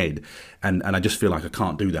in my head, and I just feel like I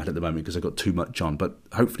can't do that at the moment because I've got too much on. But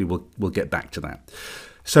hopefully we'll get back to that.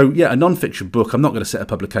 So yeah, a non-fiction book. I'm not going to set a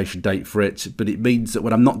publication date for it, but it means that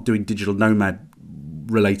when I'm not doing digital nomad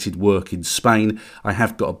related work in Spain, I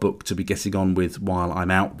have got a book to be getting on with while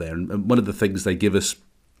I'm out there. And one of the things they give us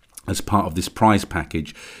as part of this prize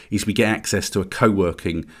package is we get access to a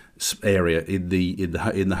co-working area in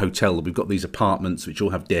the hotel. We've got these apartments which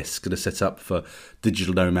all have desks that are set up for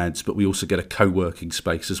digital nomads, but we also get a co-working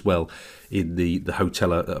space as well in the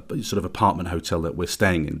hotel, sort of apartment hotel that we're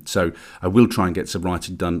staying in. So I will try and get some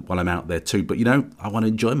writing done while I'm out there too. But I want to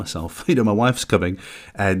enjoy myself. My wife's coming,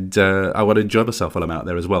 and I want to enjoy myself while I'm out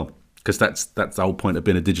there as well, because that's the whole point of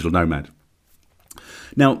being a digital nomad.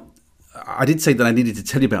 Now, I did say that I needed to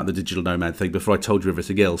tell you about the digital nomad thing before I told you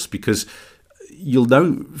everything else, because you'll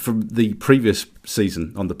know from the previous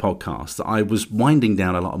season on the podcast that I was winding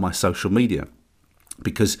down a lot of my social media,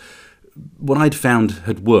 because what I'd found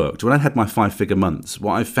had worked, when I had my 5-figure months,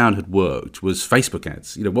 what I found had worked was Facebook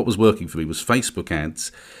ads. What was working for me was Facebook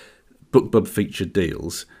ads, BookBub featured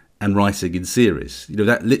deals, and writing in series.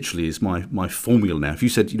 That literally is my formula now. If you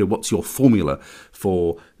said, what's your formula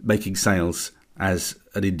for making sales as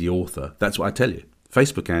an indie author, that's what I tell you.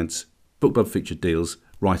 Facebook ads, BookBub featured deals,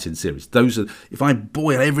 write in series. Those are, if I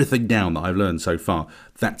boil everything down that I've learned so far,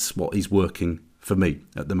 that's what is working for me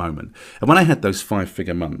at the moment. And when I had those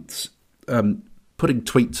 5-figure months, putting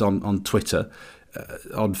tweets on Twitter,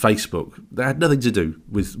 on Facebook, that had nothing to do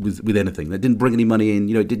with anything. That didn't bring any money in.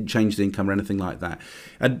 It didn't change the income or anything like that.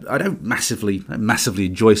 And I don't massively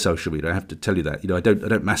enjoy social media. I have to tell you that. I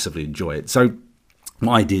don't massively enjoy it. So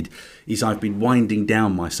what I did is I've been winding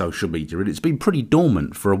down my social media, and it's been pretty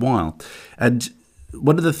dormant for a while. And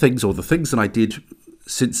one of the things that I did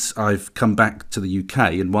since I've come back to the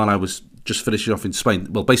UK, and while I was just finishing off in Spain,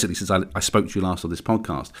 well, basically since I spoke to you last on this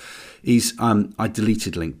podcast, is I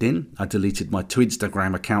deleted LinkedIn. I deleted my 2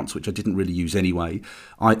 Instagram accounts, which I didn't really use anyway.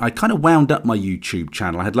 I kind of wound up my YouTube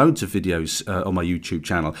channel. I had loads of videos on my YouTube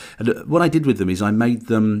channel. And what I did with them is I made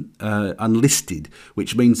them unlisted,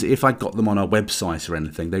 which means that if I got them on a website or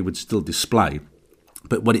anything, they would still display.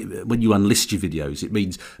 But when you unlist your videos, it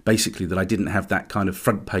means basically that I didn't have that kind of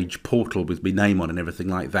front page portal with my name on and everything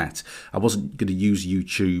like that. I wasn't going to use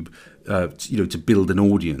YouTube, to build an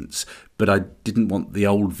audience, but I didn't want the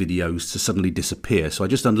old videos to suddenly disappear. So I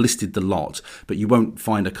just unlisted the lot, but you won't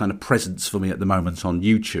find a kind of presence for me at the moment on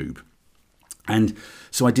YouTube. And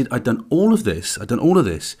so I'd done all of this, and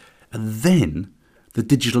then the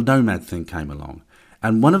digital nomad thing came along.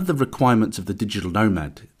 And one of the requirements of the digital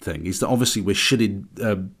nomad thing is that obviously we're shooting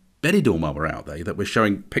Benidorm while we're out there, that we're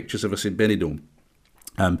showing pictures of us in Benidorm,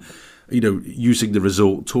 using the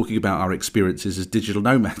resort, talking about our experiences as digital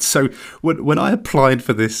nomads. So when I applied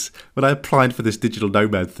for this digital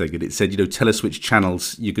nomad thing, and it said, tell us which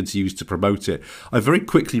channels you could use to promote it, I very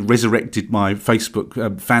quickly resurrected my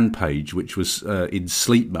Facebook fan page, which was in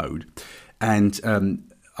sleep mode. and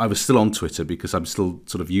I was still on Twitter because I'm still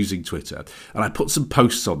sort of using Twitter, and I put some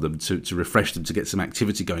posts on them to refresh them, to get some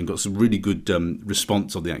activity going. Got some really good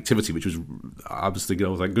response on the activity, which was, I was thinking,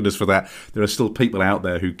 oh, thank goodness for that. There are still people out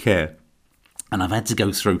there who care. And I've had to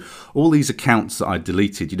go through all these accounts that I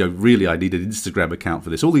deleted. Really, I need an Instagram account for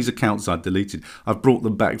this. All these accounts I deleted, I've brought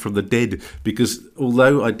them back from the dead, because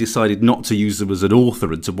although I decided not to use them as an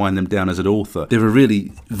author and to wind them down as an author, they're a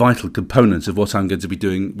really vital component of what I'm going to be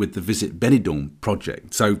doing with the Visit Benidorm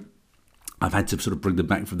project. So I've had to sort of bring them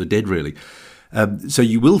back from the dead, really. So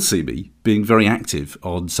you will see me being very active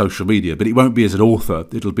on social media, but it won't be as an author.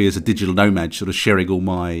 It'll be as a digital nomad, sort of sharing all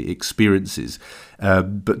my experiences.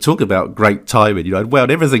 But talk about great timing. I'd wound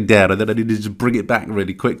everything down and then I needed to bring it back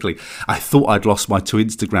really quickly. I thought I'd lost my 2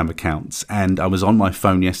 Instagram accounts, and I was on my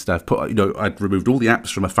phone yesterday. I'd removed all the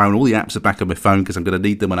apps from my phone. All the apps are back on my phone because I'm going to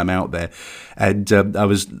need them when I'm out there. And I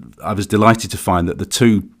was delighted to find that the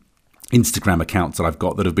 2 Instagram accounts that I've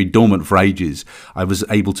got that have been dormant for ages, I was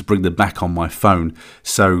able to bring them back on my phone.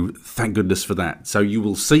 So thank goodness for that. So you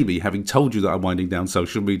will see me, having told you that I'm winding down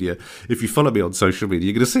social media. If you follow me on social media,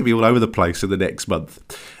 you're going to see me all over the place in the next month.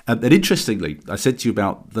 And interestingly, I said to you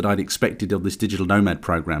about that I'd expected on this digital nomad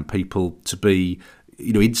program people to be,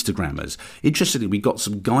 Instagrammers. Interestingly, we got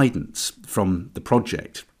some guidance from the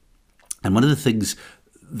project. And one of the things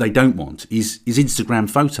they don't want is Instagram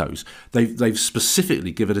photos. They've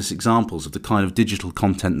specifically given us examples of the kind of digital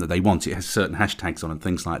content that they want. It has certain hashtags on and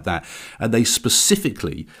things like that. And they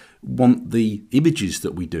specifically want the images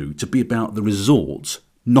that we do to be about the resort,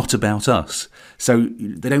 not about us. So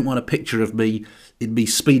they don't want a picture of me in me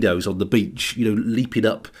Speedos on the beach, leaping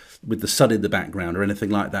up with the sun in the background or anything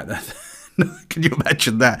like that. Can you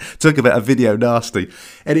imagine that? Talk about a video nasty.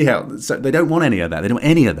 Anyhow, so they don't want any of that. They don't want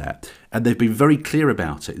any of that. And they've been very clear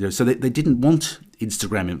about it. So they didn't want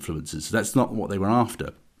Instagram influencers. That's not what they were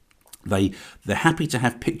after. They're happy to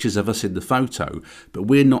have pictures of us in the photo, but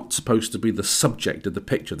we're not supposed to be the subject of the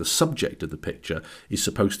picture. The subject of the picture is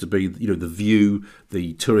supposed to be, the view,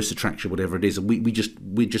 the tourist attraction, whatever it is, and we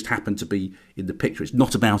just happen to be in the picture. It's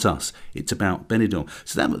not about us. It's about Benidorm.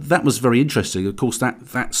 So that was very interesting. Of course,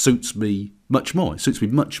 that suits me much more. It suits me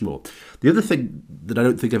much more. The other thing that I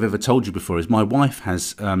don't think I've ever told you before is my wife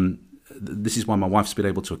has. This is why my wife's been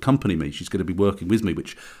able to accompany me. She's going to be working with me,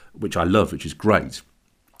 which I love, which is great.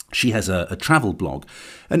 She has a travel blog,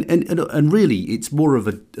 and really it's more of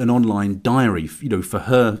an online diary, for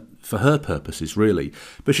her purposes, really.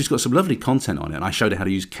 But she's got some lovely content on it, and I showed her how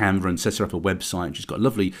to use Canva and set her up a website. She's got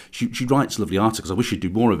she writes lovely articles. I wish she'd do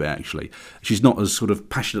more of it, actually. She's not as sort of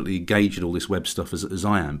passionately engaged in all this web stuff as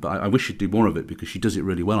I am, but I wish she'd do more of it because she does it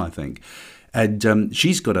really well, I think. And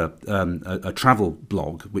she's got a travel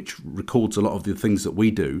blog which records a lot of the things that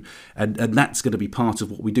we do, and that's going to be part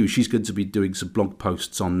of what we do. She's going to be doing some blog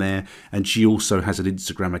posts on there, and she also has an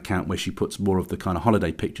Instagram account where she puts more of the kind of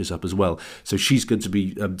holiday pictures up as well. So she's going to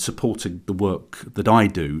be supporting the work that I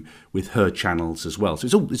do with her channels as well.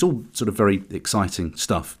 So it's all sort of very exciting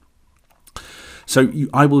stuff. So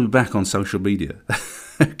I will be back on social media.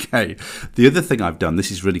 Okay. The other thing I've done,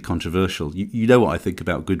 this is really controversial. You know what I think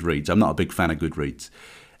about Goodreads. I'm not a big fan of Goodreads.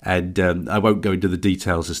 And I won't go into the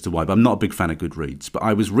details as to why, but I'm not a big fan of Goodreads. But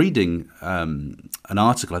I was reading an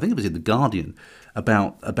article, I think it was in The Guardian,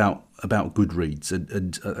 about Goodreads.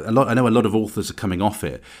 And I know a lot of authors are coming off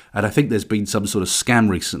it. And I think there's been some sort of scam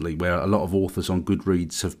recently where a lot of authors on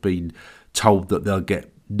Goodreads have been told that they'll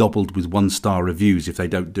get nobbled with 1-star reviews if they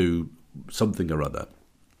don't do something or other.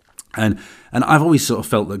 And I've always sort of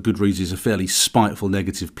felt that Goodreads is a fairly spiteful,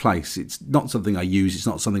 negative place. It's not something I use. It's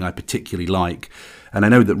not something I particularly like. And I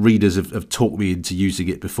know that readers have talked me into using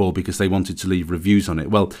it before because they wanted to leave reviews on it.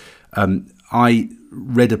 Well, I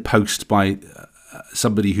read a post by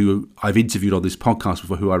somebody who I've interviewed on this podcast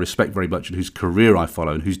before, who I respect very much and whose career I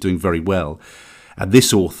follow and who's doing very well. And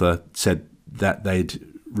this author said that they'd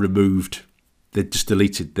just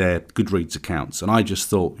deleted their Goodreads accounts. And I just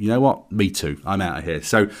thought, you know what? Me too. I'm out of here.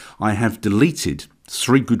 So I have deleted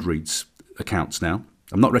 3 Goodreads accounts now.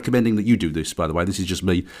 I'm not recommending that you do this, by the way. This is just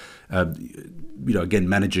me, again,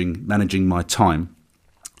 managing my time.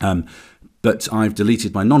 But I've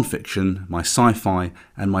deleted my non-fiction, my sci-fi,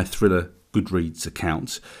 and my thriller Goodreads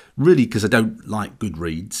accounts, really because I don't like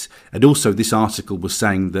Goodreads. And also this article was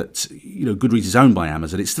saying that Goodreads is owned by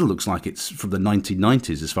Amazon. It still looks like it's from the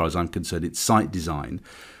 1990s as far as I'm concerned. It's site design.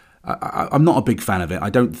 I'm not a big fan of it. I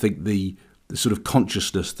don't think the sort of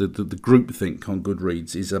consciousness, the groupthink on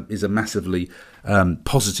Goodreads is a massively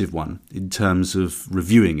positive one in terms of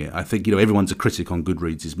reviewing it. I think everyone's a critic on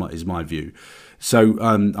Goodreads is my view. So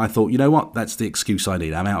I thought, you know what, that's the excuse I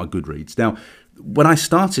need. I'm out of Goodreads now. when I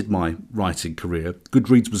started my writing career,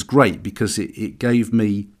 Goodreads was great because it gave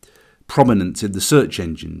me prominence in the search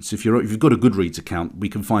engines. If you've got a Goodreads account, we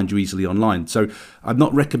can find you easily online. So I'm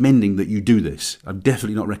not recommending that you do this. I'm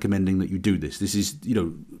definitely not recommending that you do this. This is,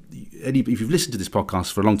 if you've listened to this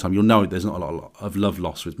podcast for a long time, you'll know there's not a lot of love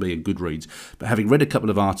lost with me and Goodreads. But having read a couple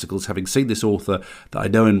of articles, having seen this author that I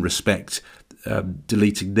know and respect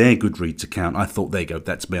deleting their Goodreads account, I thought, there you go,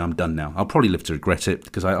 that's me, I'm done now. I'll probably live to regret it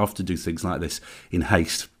because I often do things like this in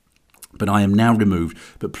haste. But I am now removed.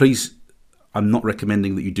 But please, I'm not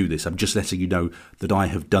recommending that you do this. I'm just letting you know that I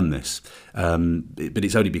have done this. But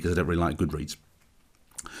it's only because I don't really like Goodreads.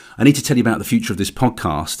 I need to tell you about the future of this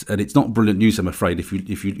podcast, and it's not brilliant news, I'm afraid. If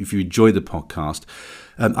you enjoy the podcast,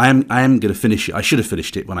 I am going to finish it. I should have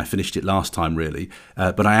finished it when I finished it last time, really.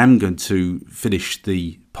 But I am going to finish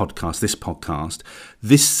the podcast.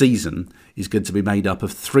 This season is going to be made up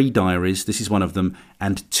of 3 diaries. This is one of them,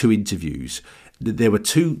 and 2 interviews. There were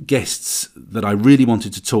 2 guests that I really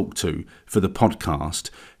wanted to talk to for the podcast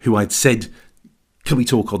who I'd said, can we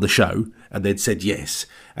talk on the show? And they'd said yes.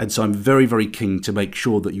 And so I'm very, very keen to make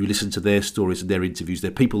sure that you listen to their stories and their interviews. They're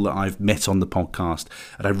people that I've met on the podcast,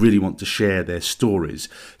 and I really want to share their stories.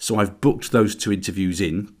 So I've booked those 2 interviews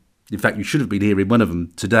in. In fact, you should have been hearing one of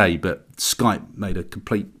them today, but Skype made a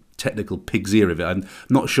complete technical pig's ear of it. I'm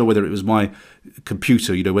not sure whether it was my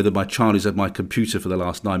computer, whether my Charlie's had my computer for the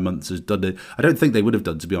last 9 months has done it. I don't think they would have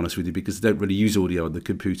done, to be honest with you, because they don't really use audio on the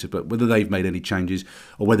computer, but whether they've made any changes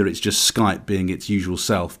or whether it's just Skype being its usual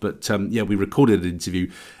self. But we recorded an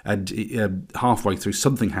interview, and halfway through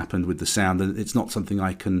something happened with the sound, and it's not something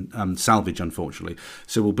I can salvage, unfortunately.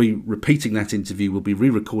 So we'll be repeating that interview. We'll be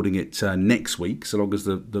re-recording it next week, so long as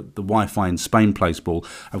the Wi-Fi in Spain plays ball.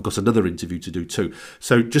 I've got another interview to do too.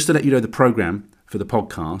 So just to let you know the programme for the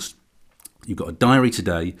podcast, you've got a diary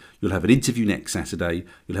today, you'll have an interview next Saturday,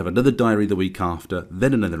 you'll have another diary the week after,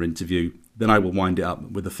 then another interview, then I will wind it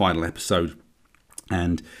up with the final episode.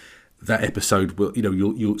 And that episode will,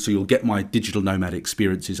 you'll get my digital nomad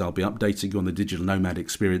experiences. I'll be updating you on the digital nomad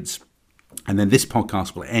experience. And then this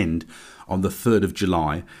podcast will end on the 3rd of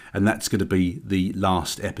July, and that's going to be the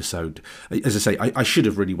last episode. As I say, I should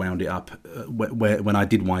have really wound it up when I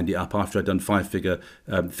did wind it up after I'd done 5-figure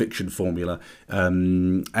fiction formula.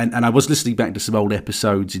 And I was listening back to some old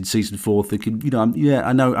episodes in season 4 thinking,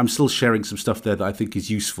 I know I'm still sharing some stuff there that I think is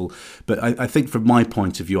useful. But I think from my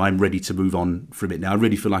point of view, I'm ready to move on from it now. I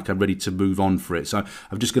really feel like I'm ready to move on for it. So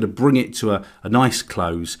I'm just going to bring it to a nice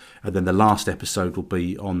close, and then the last episode will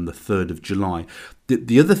be on the 3rd of July.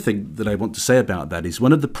 The other thing that I want to say about that is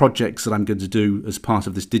one of the projects that I'm going to do as part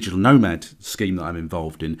of this digital nomad scheme that I'm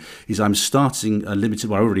involved in is I'm starting a limited,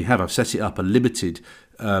 well, I already have, I've set it up, a limited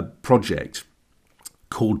project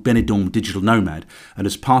called Benidorm Digital Nomad. And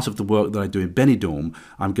as part of the work that I do in Benidorm,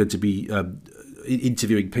 I'm going to be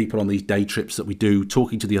interviewing people on these day trips that we do,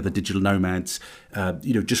 talking to the other digital nomads,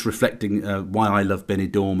 just reflecting why I love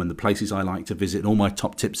Benidorm and the places I like to visit and all my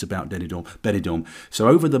top tips about Benidorm. So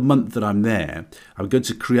over the month that I'm there, I'm going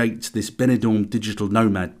to create this Benidorm Digital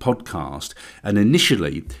Nomad podcast. And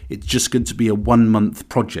initially, it's just going to be a 1-month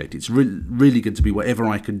project. It's really going to be whatever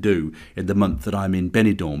I can do in the month that I'm in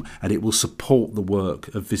Benidorm, and it will support the work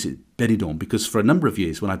of Visit Benidorm, because for a number of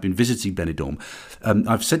years when I've been visiting Benidorm,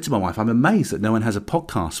 I've said to my wife, I'm amazed that no one has a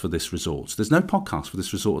podcast for this resort. There's no podcast for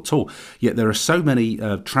this resort at all, yet there are so many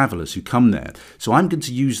travellers who come there. So I'm going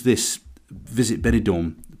to use this Visit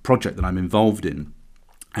Benidorm project that I'm involved in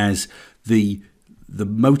as the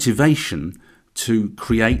motivation to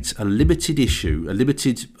create a limited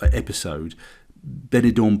episode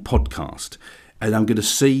Benidorm podcast. And I'm going to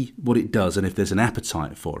see what it does and if there's an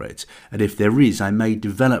appetite for it. And if there is, I may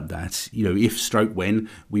develop that, when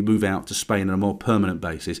we move out to Spain on a more permanent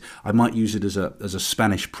basis. I might use it as a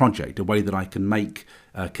Spanish project, a way that I can make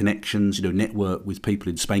connections, network with people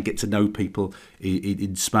in Spain, get to know people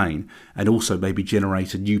in Spain, and also maybe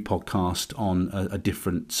generate a new podcast on a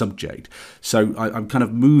different subject. So I'm kind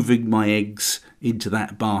of moving my eggs into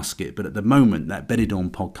that basket. But at the moment, that Benidorm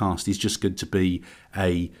podcast is just going to be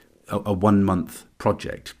a 1-month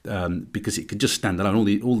project, because it can just stand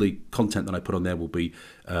alone. All the content that I put on there will be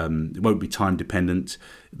it won't be time dependent.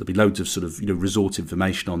 There'll be loads of sort of resort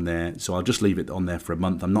information on there, so I'll just leave it on there for a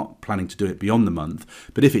month. I'm not planning to do it beyond the month,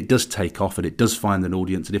 but if it does take off and it does find an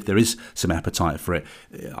audience, and if there is some appetite for it,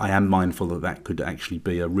 I am mindful that could actually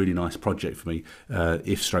be a really nice project for me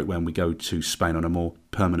when we go to Spain on a more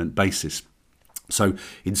permanent basis. So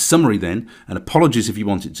in summary then, and apologies if you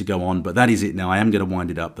want it to go on, but that is it now. I am going to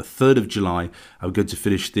wind it up. The 3rd of July, I'm going to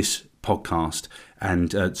finish this podcast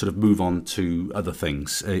and sort of move on to other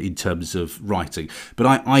things in terms of writing.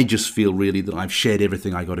 But I just feel really that I've shared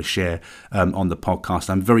everything I got to share on the podcast.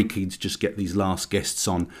 I'm very keen to just get these last guests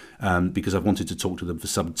on because I've wanted to talk to them for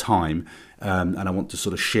some time and I want to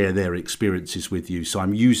sort of share their experiences with you. So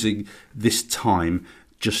I'm using this time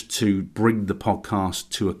just to bring the podcast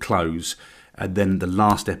to a close. And then the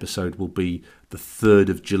last episode will be the 3rd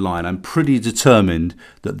of July. And I'm pretty determined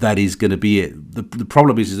that that is going to be it. The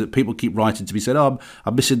problem is that people keep writing to me saying, "Oh,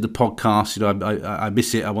 I'm missing the podcast. I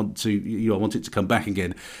miss it. I want to, I want it to come back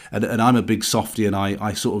again." And I'm a big softie, and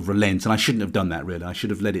I sort of relent. And I shouldn't have done that, really. I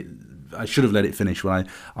should have let it finish when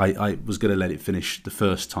I was going to let it finish the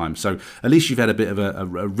first time. So at least you've had a bit of a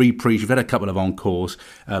reprise. You've had a couple of encores,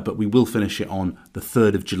 but we will finish it on the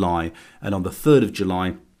 3rd of July. And on the 3rd of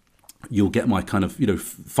July, you'll get my kind of,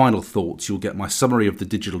 final thoughts. You'll get my summary of the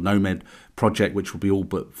Digital Nomad project, which will be all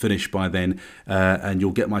but finished by then. And you'll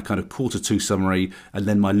get my kind of Q2 summary and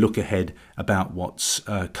then my look ahead about what's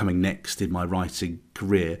coming next in my writing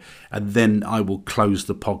career. And then I will close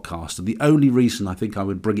the podcast. And the only reason I think I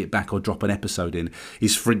would bring it back or drop an episode in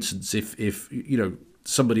is, for instance, if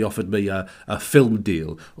somebody offered me a film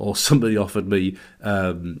deal, or somebody offered me,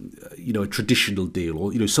 a traditional deal,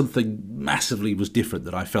 or, something massively was different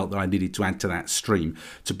that I felt that I needed to add to that stream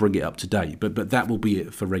to bring it up to date. But that will be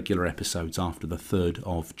it for regular episodes after the 3rd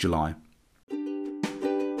of July.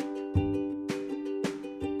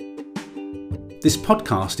 This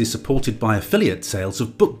podcast is supported by affiliate sales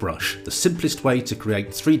of BookBrush, the simplest way to create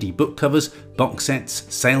 3D book covers, box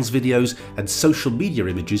sets, sales videos, and social media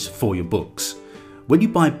images for your books. When you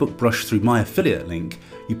buy BookBrush through my affiliate link,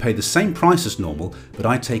 you pay the same price as normal, but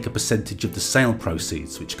I take a percentage of the sale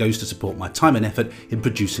proceeds, which goes to support my time and effort in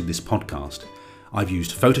producing this podcast. I've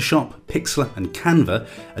used Photoshop, Pixlr and Canva,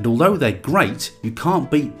 and although they're great, you can't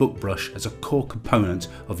beat BookBrush as a core component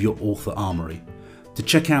of your author armoury. To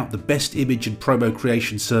check out the best image and promo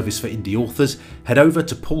creation service for indie authors, head over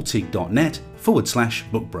to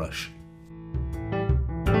paulteague.net/BookBrush.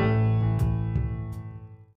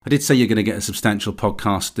 I did say you're going to get a substantial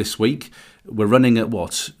podcast this week. We're running at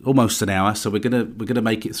almost an hour, so we're going to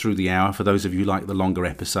make it through the hour for those of you who like the longer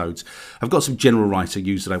episodes. I've got some general writing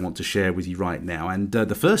news that I want to share with you right now, and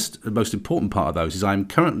the first and most important part of those is I'm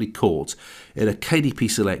currently caught in a KDP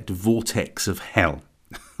Select vortex of hell.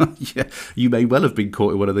 Yeah, you may well have been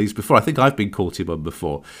caught in one of these before. I think I've been caught in one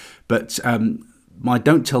before, but my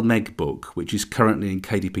Don't Tell Meg book, which is currently in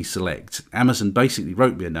KDP Select, Amazon basically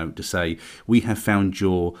wrote me a note to say, "We have found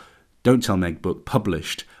your Don't Tell Meg book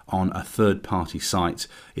published on a third-party site.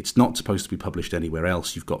 It's not supposed to be published anywhere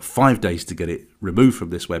else. You've got 5 days to get it removed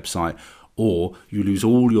from this website, or you lose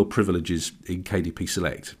all your privileges in KDP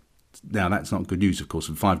Select." Now, that's not good news, of course,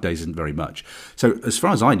 and 5 days isn't very much. So as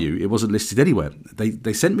far as I knew, it wasn't listed anywhere.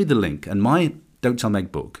 They sent me the link, and my Don't Tell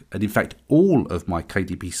Meg book, and in fact all of my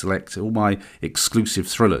KDP Select, all my exclusive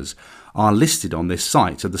thrillers, are listed on this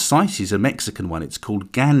site. So the site is a Mexican one. It's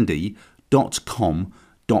called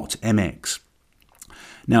Gandhi.com.mx.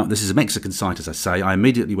 Now, this is a Mexican site, as I say. I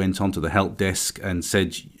immediately went onto the help desk and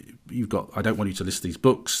said, I don't want you to list these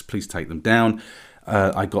books. Please take them down.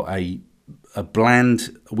 I got a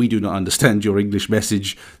bland, "We do not understand your English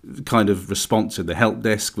message" kind of response in the help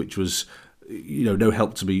desk, which was, no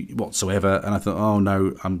help to me whatsoever. And I thought, oh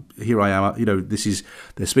no, here I am.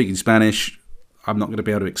 They're speaking Spanish. I'm not going to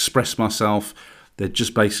be able to express myself. They're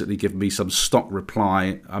just basically giving me some stock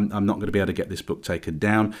reply. I'm not going to be able to get this book taken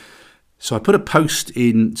down. So I put a post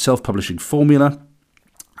in Self-Publishing Formula.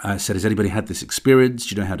 I said, has anybody had this experience?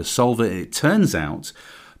 Do you know how to solve it? And it turns out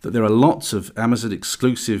that there are lots of Amazon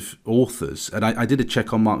exclusive authors, and I did a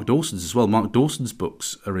check on Mark Dawson's as well. Mark Dawson's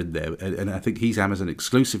books are in there, and I think he's Amazon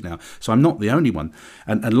exclusive now, so I'm not the only one.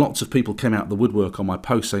 And lots of people came out of the woodwork on my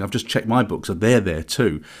post saying, I've just checked my books, and they're there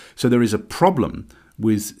too. So there is a problem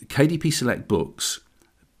with KDP Select books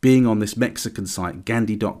being on this Mexican site,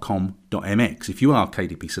 Gandhi.com.mx. If you are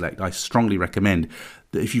KDP Select, I strongly recommend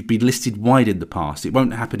that if you've been listed wide in the past, it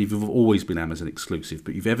won't happen if you've always been Amazon exclusive, but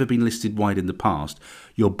if you've ever been listed wide in the past,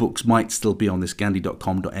 your books might still be on this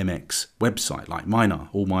Gandhi.com.mx website, like mine are,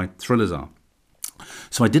 all my thrillers are.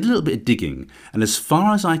 So I did a little bit of digging, and as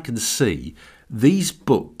far as I can see, these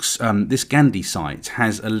books, this Gandhi site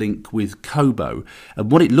has a link with Kobo,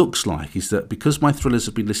 and what it looks like is that because my thrillers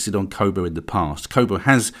have been listed on Kobo in the past, Kobo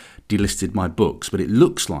has delisted my books, but it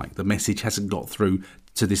looks like the message hasn't got through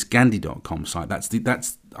to this Gandhi.com site. I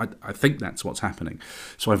think that's what's happening.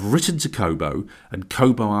 So I've written to Kobo, and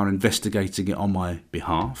Kobo are investigating it on my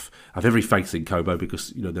behalf. I have every faith in Kobo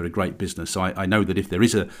because they're a great business. So I know that if there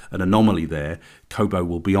is an anomaly there, Kobo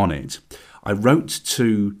will be on it. I wrote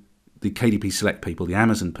to the KDP Select people, the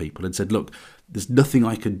Amazon people, and said, look, there's nothing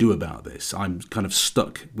I can do about this. I'm kind of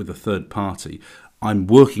stuck with a third party. I'm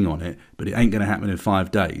working on it, but it ain't going to happen in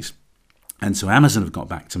 5 days. And so Amazon have got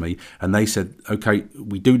back to me and they said, okay,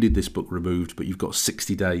 we do need this book removed, but you've got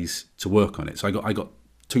 60 days to work on it. So I got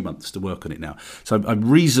 2 months to work on it now. So I'm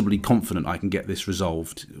reasonably confident I can get this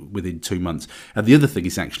resolved within 2 months. And the other thing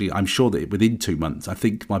is actually, I'm sure that within 2 months, I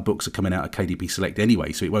think my books are coming out of KDP Select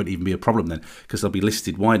anyway, so it won't even be a problem then because they'll be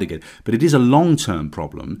listed wide again. But it is a long-term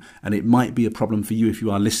problem, and it might be a problem for you if you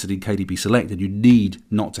are listed in KDP Select and you need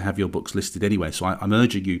not to have your books listed anyway. So I'm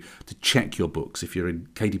urging you to check your books if you're in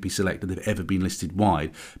KDP Select and they've ever been listed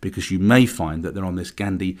wide, because you may find that they're on this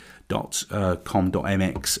Gandhi.com.mx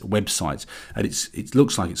website, and it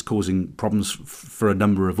looks like it's causing problems for a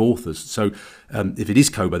number of authors. So if it is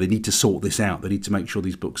Kobo, they need to sort this out. They need to make sure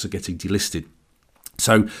these books are getting delisted.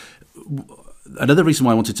 So another reason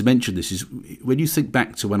why I wanted to mention this is when you think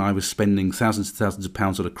back to when I was spending thousands and thousands of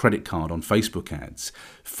pounds on a credit card on Facebook ads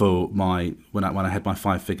for when I had my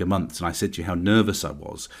 5-figure months, and I said to you how nervous I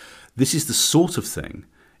was. This is the sort of thing.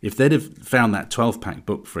 If they'd have found that 12-pack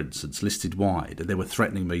book, for instance, listed wide, and they were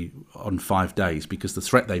threatening me on 5 days, because the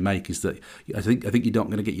threat they make is that I think you're not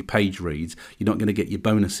going to get your page reads, you're not going to get your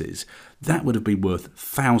bonuses, that would have been worth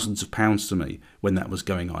thousands of pounds to me when that was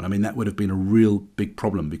going on. I mean, that would have been a real big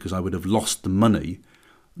problem, because I would have lost the money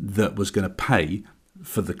that was going to pay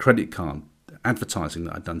for the credit card advertising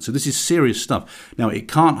that I'd done. So this is serious stuff. Now, it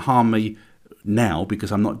can't harm me now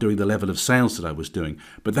because I'm not doing the level of sales that I was doing,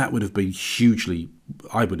 but that would have been hugely.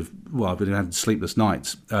 I would have had sleepless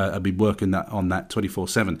nights. I'd been working on that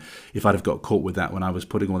 24/7 if I'd have got caught with that when I was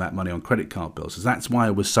putting all that money on credit card bills. So that's why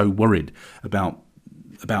I was so worried about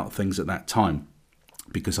things at that time,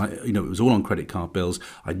 because it was all on credit card bills.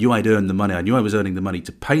 I knew I'd earned the money. I knew I was earning the money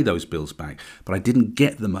to pay those bills back, but I didn't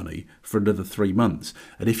get the money for another 3 months.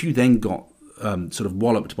 And if you then got sort of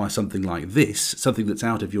walloped by something like this, something that's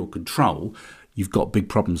out of your control, you've got big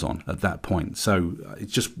problems on at that point. So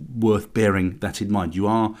it's just worth bearing that in mind. You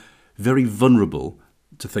are very vulnerable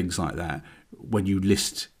to things like that when you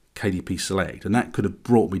list KDP Select, and that could have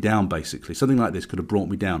brought me down, basically. Something like this could have brought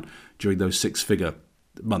me down during those 6-figure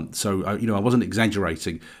months. So I wasn't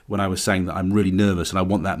exaggerating when I was saying that I'm really nervous and I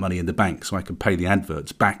want that money in the bank so I can pay the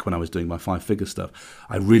adverts back when I was doing my 5-figure stuff.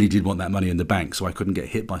 I really did want that money in the bank so I couldn't get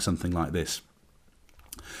hit by something like this.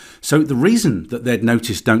 So the reason that they'd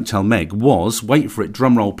noticed Don't Tell Meg was, wait for it,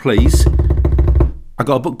 drum roll please, I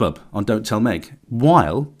got a BookBub on Don't Tell Meg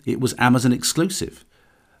while it was Amazon exclusive.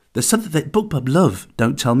 There's something that BookBub love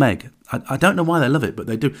Don't Tell Meg. I don't know why they love it, but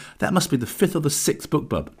they do. That must be the 5th or the 6th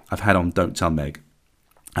BookBub I've had on Don't Tell Meg.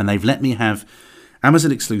 And they've let me have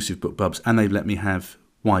Amazon exclusive BookBubs, and they've let me have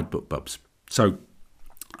wide BookBubs. So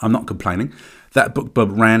I'm not complaining. That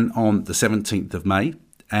BookBub ran on the 17th of May.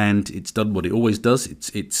 And it's done what it always does.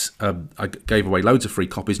 I gave away loads of free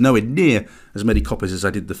copies, nowhere near as many copies as I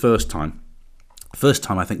did the first time. First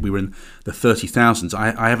time, I think we were in the 30,000s.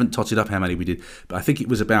 I haven't totted up how many we did, but I think it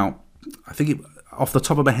was about, off the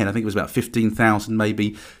top of my head, I think it was about 15,000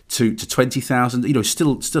 maybe to 20,000.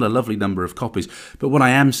 Still a lovely number of copies. But what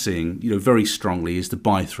I am seeing, very strongly is the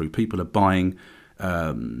buy-through. People are buying,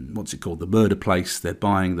 the Murder Place. They're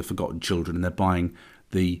buying The Forgotten Children, and they're buying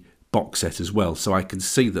the box set as well. So I can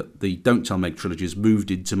see that the Don't Tell Meg trilogy has moved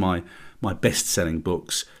into my best-selling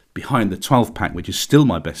books, behind the 12-pack, which is still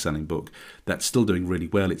my best-selling book. That's still doing really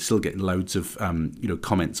well. It's still getting loads of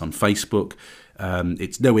comments on Facebook.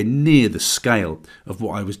 It's nowhere near the scale of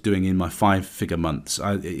what I was doing in my 5-figure months.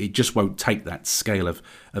 It just won't take that scale of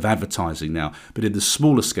advertising now. But in the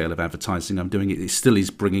smaller scale of advertising I'm doing, it still is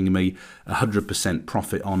bringing me 100%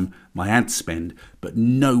 profit on my ad spend, but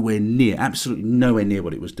nowhere near, absolutely nowhere near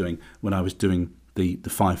what it was doing when I was doing the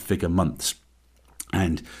 5-figure months.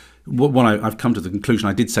 And what I've come to the conclusion,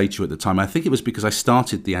 I did say to you at the time, I think it was because I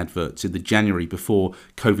started the adverts in the January before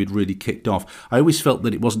COVID really kicked off. I always felt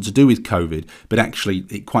that it wasn't to do with COVID, but actually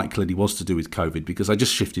it quite clearly was to do with COVID, because I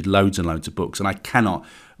just shifted loads and loads of books, and I cannot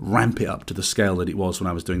ramp it up to the scale that it was when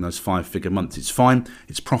I was doing those 5-figure months. It's fine,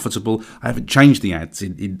 it's profitable. I haven't changed the ads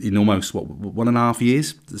in almost 1.5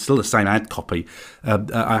 years. It's still the same ad copy.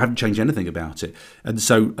 I haven't changed anything about it. And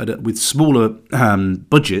so with smaller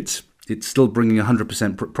budgets, it's still bringing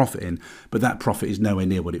 100% profit in, but that profit is nowhere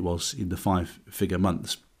near what it was in the 5-figure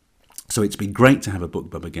months. So it's been great to have a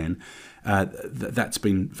BookBub again. That's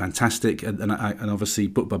been fantastic, and obviously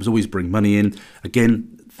BookBubs always bring money in.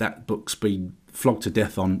 Again, that book's been flogged to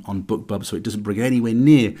death on BookBub, so it doesn't bring anywhere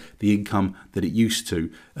near the income that it used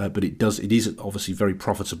to. But it does. It is obviously very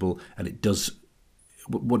profitable, and it does.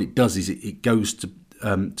 What it does is it goes to.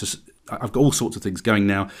 I've got all sorts of things going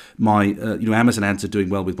now. My Amazon ads are doing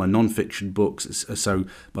well with my non-fiction books, so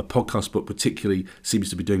my podcast book particularly seems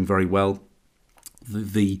to be doing very well.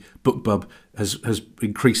 The BookBub has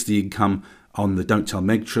increased the income on the Don't Tell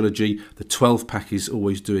Meg trilogy. The 12-pack is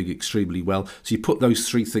always doing extremely well. So you put those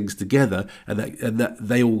three things together, and that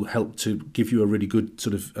they all help to give you a really good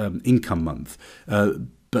sort of income month.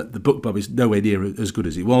 But the BookBub is nowhere near as good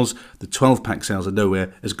as it was. The 12-pack sales are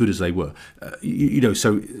nowhere as good as they were.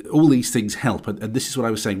 So all these things help. And this is what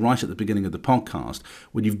I was saying right at the beginning of the podcast.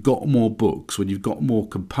 When you've got more books, when you've got more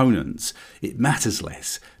components, it matters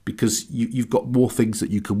less because you've got more things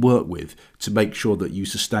that you can work with to make sure that you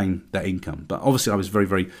sustain that income. But obviously I was very,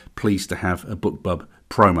 very pleased to have a BookBub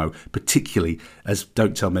promo, particularly as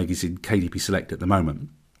Don't Tell Meg is in KDP Select at the moment.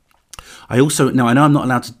 I know I'm not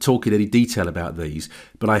allowed to talk in any detail about these,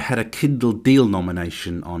 but I had a Kindle deal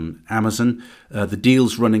nomination on Amazon. The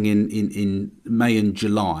deal's running in May and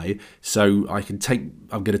July, so I'm going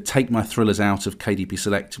to take my thrillers out of KDP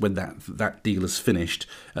Select when that deal is finished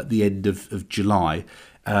at the end of July.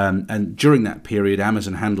 And during that period,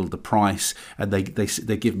 Amazon handled the price, and they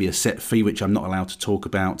give me a set fee which I'm not allowed to talk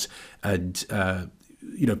about. And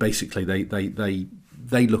basically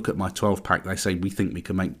they look at my 12-pack. They say we think we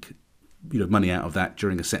can make money out of that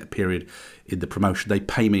during a set period in the promotion. They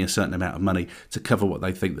pay me a certain amount of money to cover what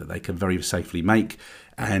they think that they can very safely make,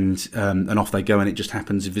 and off they go, and it just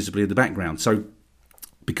happens invisibly in the background. So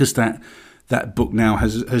because that book now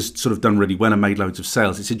has sort of done really well and made loads of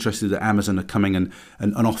sales, it's interesting that Amazon are coming and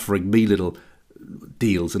offering me little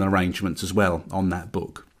deals and arrangements as well on that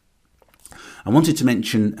book. I wanted to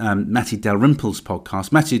mention Matti Dalrymple's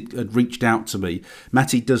podcast. Matti had reached out to me.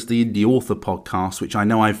 Matti does the Indie Author podcast, which I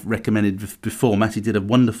know I've recommended before. Matti did a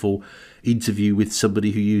wonderful interview with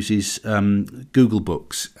somebody who uses Google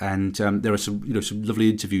Books, and there are some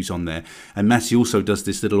lovely interviews on there. And Matti also does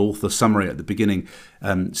this little author summary at the beginning,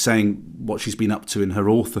 saying what she's been up to in her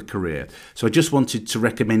author career. So I just wanted to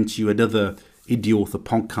recommend to you another Indie Author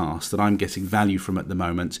podcast that I'm getting value from at the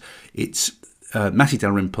moment. It's Matti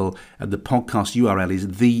Dalrymple, and the podcast URL is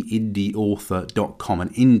theindieauthor.com,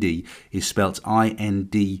 and indie is spelt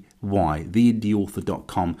INDY,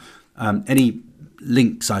 theindieauthor.com. Any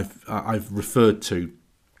links I've referred to,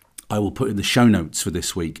 I will put in the show notes for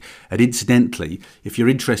this week. And incidentally, if you're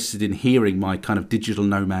interested in hearing my kind of digital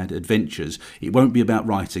nomad adventures, it won't be about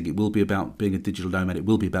writing, it will be about being a digital nomad, it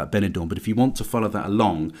will be about Benidorm. But if you want to follow that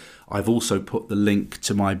along, I've also put the link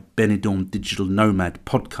to my Benidorm Digital Nomad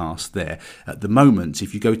podcast there. At the moment,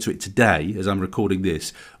 if you go to it today, as I'm recording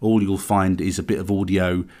this, all you'll find is a bit of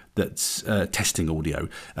audio that's testing audio.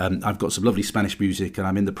 I've got some lovely Spanish music, and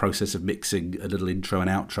I'm in the process of mixing a little intro and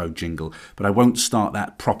outro jingle, but I won't start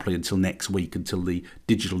that properly until next week, until the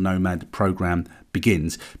Digital Nomad program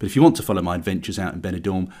begins. But if you want to follow my adventures out in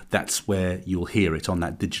Benidorm, that's where you'll hear it, on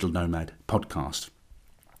that Digital Nomad podcast.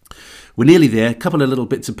 We're nearly there. A couple of little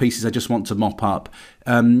bits and pieces I just want to mop up.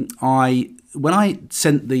 When I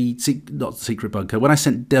sent when I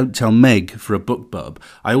sent Don't Tell Meg for a BookBub,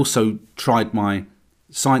 I also tried my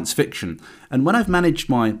science fiction. And when I've managed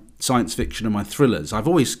my science fiction and my thrillers, I've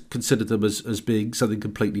always considered them as being something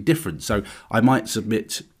completely different. So I might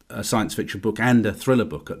submit a science fiction book and a thriller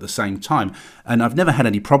book at the same time, and I've never had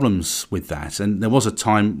any problems with that. And there was a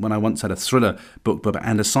time when I once had a thriller BookBub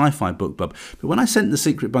and a sci-fi BookBub. But when I sent The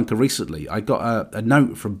Secret Bunker recently, I got a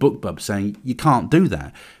note from BookBub saying you can't do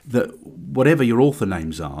that, that whatever your author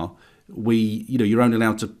names are, you're only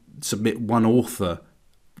allowed to submit one author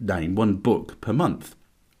name, one book per month.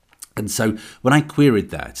 And so when I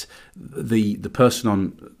queried that, the person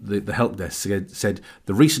on the help desk said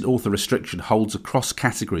the recent author restriction holds across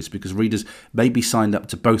categories because readers may be signed up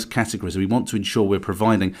to both categories. We want to ensure we're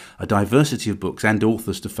providing a diversity of books and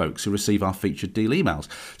authors to folks who receive our featured deal emails.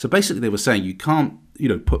 So basically they were saying you can't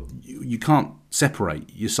separate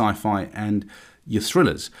your sci-fi and your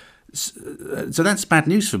thrillers. So that's bad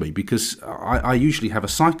news for me, because I usually have a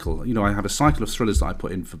cycle. I have a cycle of thrillers that I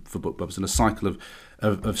put in for BookBubs and a cycle of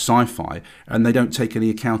sci-fi, and they don't take any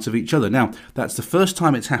account of each other. Now, that's the first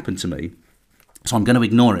time it's happened to me, So I'm going to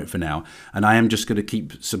ignore it for now, and I am just going to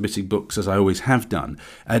keep submitting books as I always have done.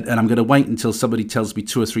 And I'm going to wait until somebody tells me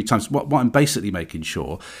 2 or 3 times. What I'm basically making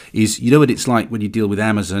sure is, you know what it's like when you deal with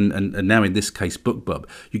Amazon and now in this case BookBub,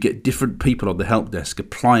 you get different people on the help desk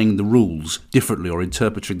applying the rules differently or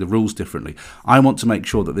interpreting the rules differently. I want to make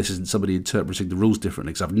sure that this isn't somebody interpreting the rules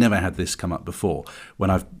differently, because I've never had this come up before when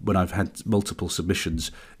I've had multiple submissions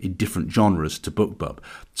in different genres to BookBub.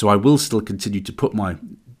 So I will still continue to put my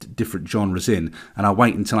different genres in, and I'll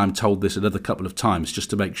wait until I'm told this another couple of times just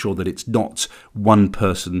to make sure that it's not one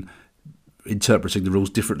person interpreting the rules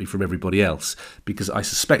differently from everybody else, because I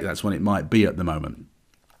suspect that's what it might be at the moment.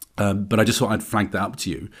 But I just thought I'd flag that up to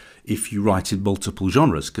you if you write in multiple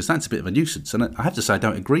genres, because that's a bit of a nuisance. And I have to say I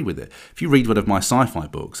don't agree with it. If you read one of my sci-fi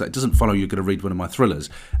books, that doesn't follow you're going to read one of my thrillers,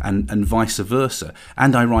 and vice versa.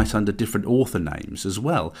 And I write under different author names as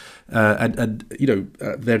well. And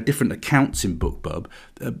there are different accounts in BookBub.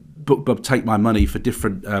 BookBub take my money for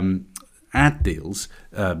different ad deals,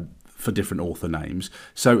 for different author names.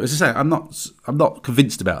 So as I say, I'm not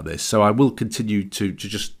convinced about this. So I will continue to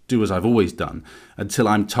just do as I've always done until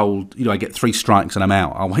I'm told, I get 3 strikes and I'm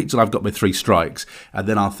out. I'll wait till I've got my 3 strikes, and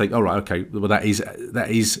then I'll think, all right, okay, well that is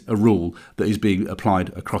a rule that is being applied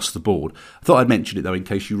across the board. I thought I'd mention it though in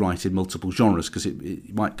case you write in multiple genres, because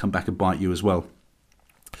it might come back and bite you as well.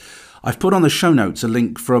 I've put on the show notes a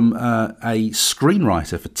link from a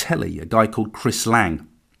screenwriter for telly, a guy called Chris Lang.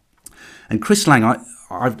 And Chris Lang,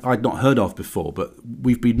 I'd not heard of before, but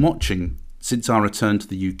we've been watching since our return to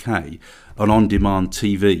the UK on-demand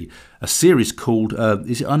TV a series called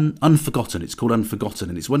Unforgotten. It's called Unforgotten,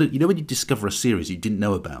 and it's when when you discover a series you didn't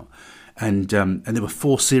know about, and there were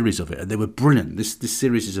 4 series of it, and they were brilliant. This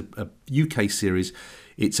series is a UK series.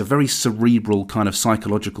 It's a very cerebral kind of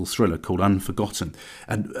psychological thriller called Unforgotten,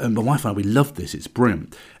 and my wife and I, we loved this. It's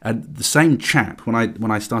brilliant. And the same chap,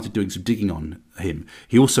 when I started doing some digging on him,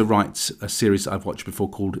 he also writes a series that I've watched before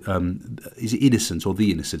called is it Innocent or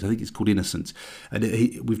The Innocent? I think it's called Innocent, and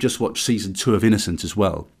we've just watched season 2 of Innocent as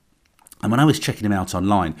well. And when I was checking him out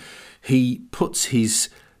online, he puts his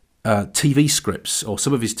TV scripts, or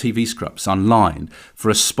some of his TV scripts, online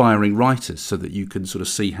for aspiring writers, so that you can sort of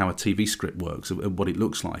see how a TV script works and what it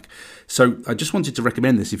looks like. So I just wanted to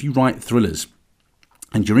recommend this. If you write thrillers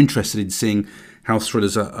and you're interested in seeing how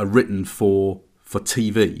thrillers are written for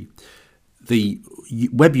TV, the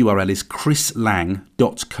web URL is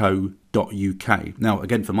chrislang.co.uk. Now,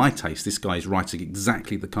 again, for my taste, this guy is writing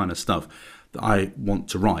exactly the kind of stuff that I want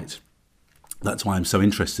to write. That's why I'm so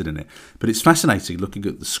interested in it. But it's fascinating looking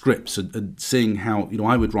at the scripts and seeing how,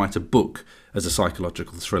 I would write a book as a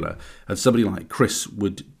psychological thriller, and somebody like Chris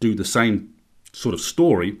would do the same sort of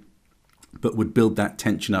story, but would build that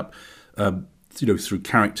tension up, through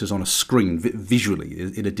characters on a screen visually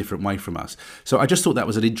in a different way from us. So I just thought that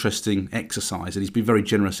was an interesting exercise, and he's been very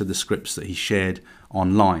generous in the scripts that he shared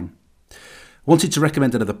online. Wanted to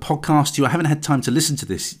recommend another podcast to you. I haven't had time to listen to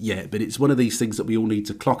this yet, but it's one of these things that we all need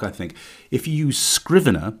to clock, I think. If you use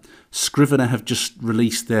Scrivener have just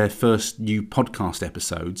released their first new podcast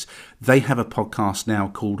episodes. They have a podcast now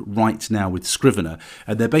called Write Now with Scrivener,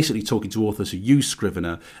 and they're basically talking to authors who use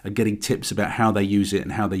Scrivener and getting tips about how they use it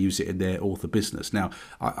and how they use it in their author business. Now,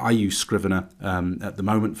 I use Scrivener at the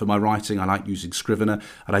moment for my writing. I like using Scrivener,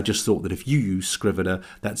 and I just thought that if you use Scrivener,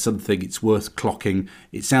 that's something it's worth clocking.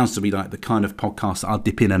 It sounds to me like the kind of podcast I'll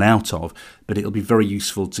dip in and out of, but it'll be very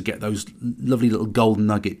useful to get those lovely little golden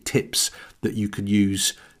nugget tips that you can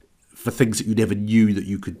use for things that you never knew that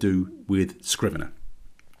you could do with Scrivener.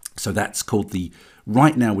 So that's called the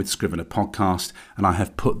Write Now with Scrivener podcast, and I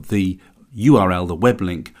have put the URL, the web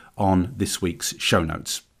link, on this week's show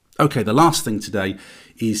notes. Okay, the last thing today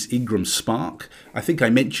is Ingram Spark. I think I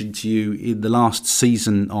mentioned to you in the last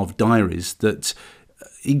season of Diaries that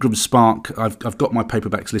Ingram Spark, I've got my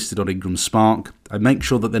paperbacks listed on Ingram Spark. I make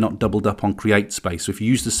sure that they're not doubled up on CreateSpace. So if you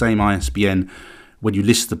use the same ISBN when you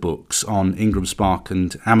list the books on Ingram Spark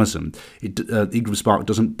and Amazon, Ingram Spark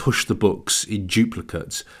doesn't push the books in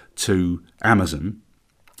duplicate to Amazon.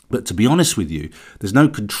 But to be honest with you, there's no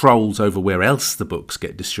controls over where else the books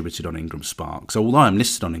get distributed on Ingram Spark. So although I'm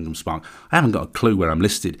listed on Ingram Spark, I haven't got a clue where I'm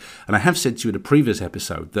listed. And I have said to you in a previous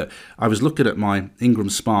episode that I was looking at my Ingram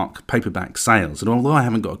Spark paperback sales, and although I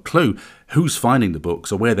haven't got a clue who's finding the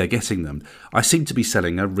books or where they're getting them, I seem to be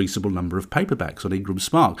selling a reasonable number of paperbacks on Ingram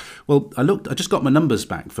Spark. Well, I just got my numbers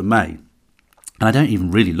back for May, and I don't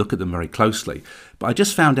even really look at them very closely. But I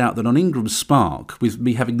just found out that on Ingram Spark, with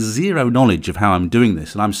me having zero knowledge of how I'm doing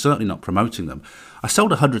this, and I'm certainly not promoting them, I sold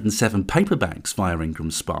 107 paperbacks via Ingram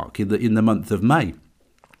Spark in the month of May.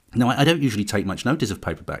 Now, I don't usually take much notice of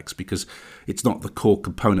paperbacks because it's not the core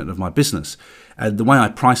component of my business. And the way I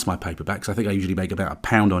price my paperbacks, I think I usually make about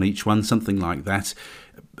 £1 on each one, something like that.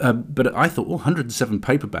 But I thought, 107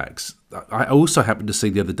 paperbacks. I also happened to see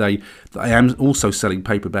the other day that I am also selling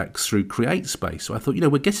paperbacks through CreateSpace. So I thought,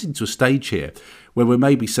 we're getting to a stage here where we're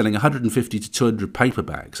maybe selling 150 to 200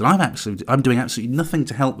 paperbacks. And I'm doing absolutely nothing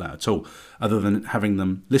to help that at all, other than having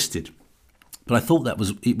them listed. But I thought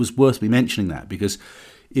it was worth me mentioning that, because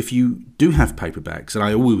if you do have paperbacks, and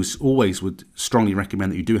I always would strongly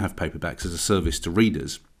recommend that you do have paperbacks as a service to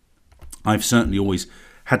readers. I've certainly always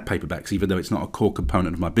had paperbacks, even though it's not a core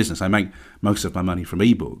component of my business. I make most of my money from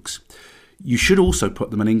ebooks. You should also put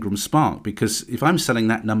them in Ingram Spark, because if I'm selling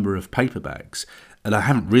that number of paperbacks and I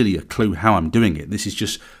haven't really a clue how I'm doing it, this is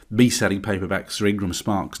just me selling paperbacks through Ingram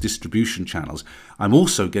Spark's distribution channels. I'm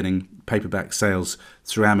also getting paperback sales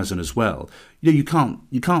through Amazon as well. You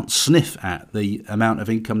can't sniff at the amount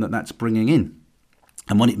of income that's bringing in.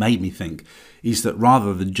 And what it made me think is that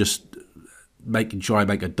rather than just making sure I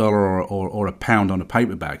make $1 or £1 on a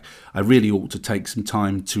paperback, I really ought to take some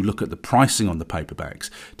time to look at the pricing on the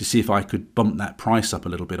paperbacks to see if I could bump that price up a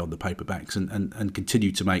little bit on the paperbacks and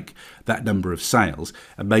continue to make that number of sales,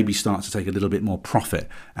 and maybe start to take a little bit more profit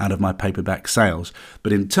out of my paperback sales.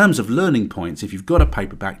 But in terms of learning points, if you've got a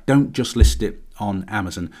paperback, don't just list it on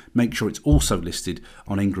Amazon. Make sure it's also listed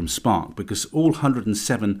on Ingram Spark, because all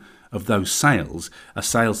 107 of those sales are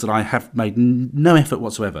sales that I have made no effort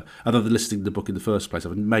whatsoever, other than listing the book in the first place.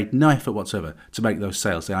 I've made no effort whatsoever to make those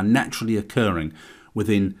sales. They are naturally occurring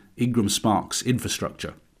within Ingram Spark's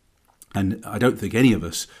infrastructure. And I don't think any of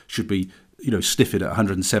us should be, sniffing at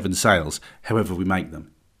 107 sales, however we make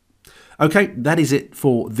them. Okay, that is it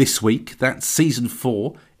for this week. That's season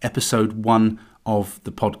 4, episode 1 of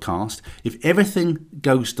the podcast. If everything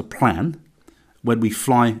goes to plan, when we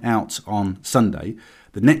fly out on Sunday,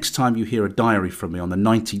 the next time you hear a diary from me on the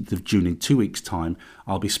 19th of June in 2 weeks' time,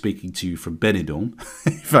 I'll be speaking to you from Benidorm.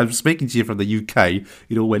 If I'm speaking to you from the UK,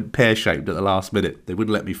 it all went pear-shaped at the last minute. They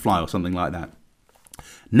wouldn't let me fly or something like that.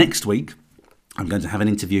 Next week, I'm going to have an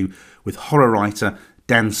interview with horror writer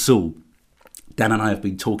Dan Sewell. Dan and I have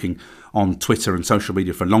been talking on Twitter and social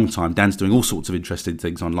media for a long time. Dan's doing all sorts of interesting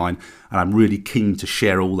things online, and I'm really keen to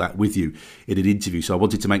share all that with you in an interview. So I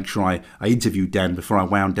wanted to make sure I interviewed Dan before I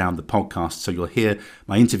wound down the podcast. So you'll hear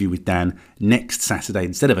my interview with Dan next Saturday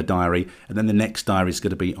instead of a diary, and then the next diary is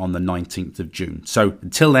going to be on the 19th of June. So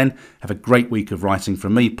until then, have a great week of writing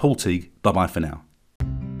from me, Paul Teague. Bye-bye for now.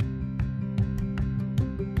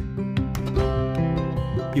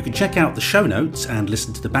 You can check out the show notes and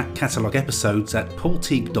listen to the back catalogue episodes at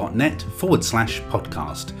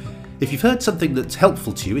paulteague.net/podcast. If you've heard something that's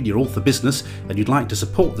helpful to you in your author business and you'd like to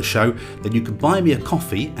support the show, then you can buy me a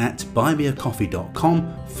coffee at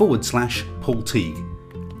buymeacoffee.com/Paul Teague.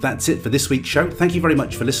 That's it for this week's show. Thank you very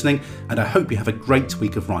much for listening, and I hope you have a great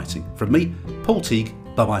week of writing. From me, Paul Teague,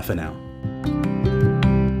 bye-bye for now.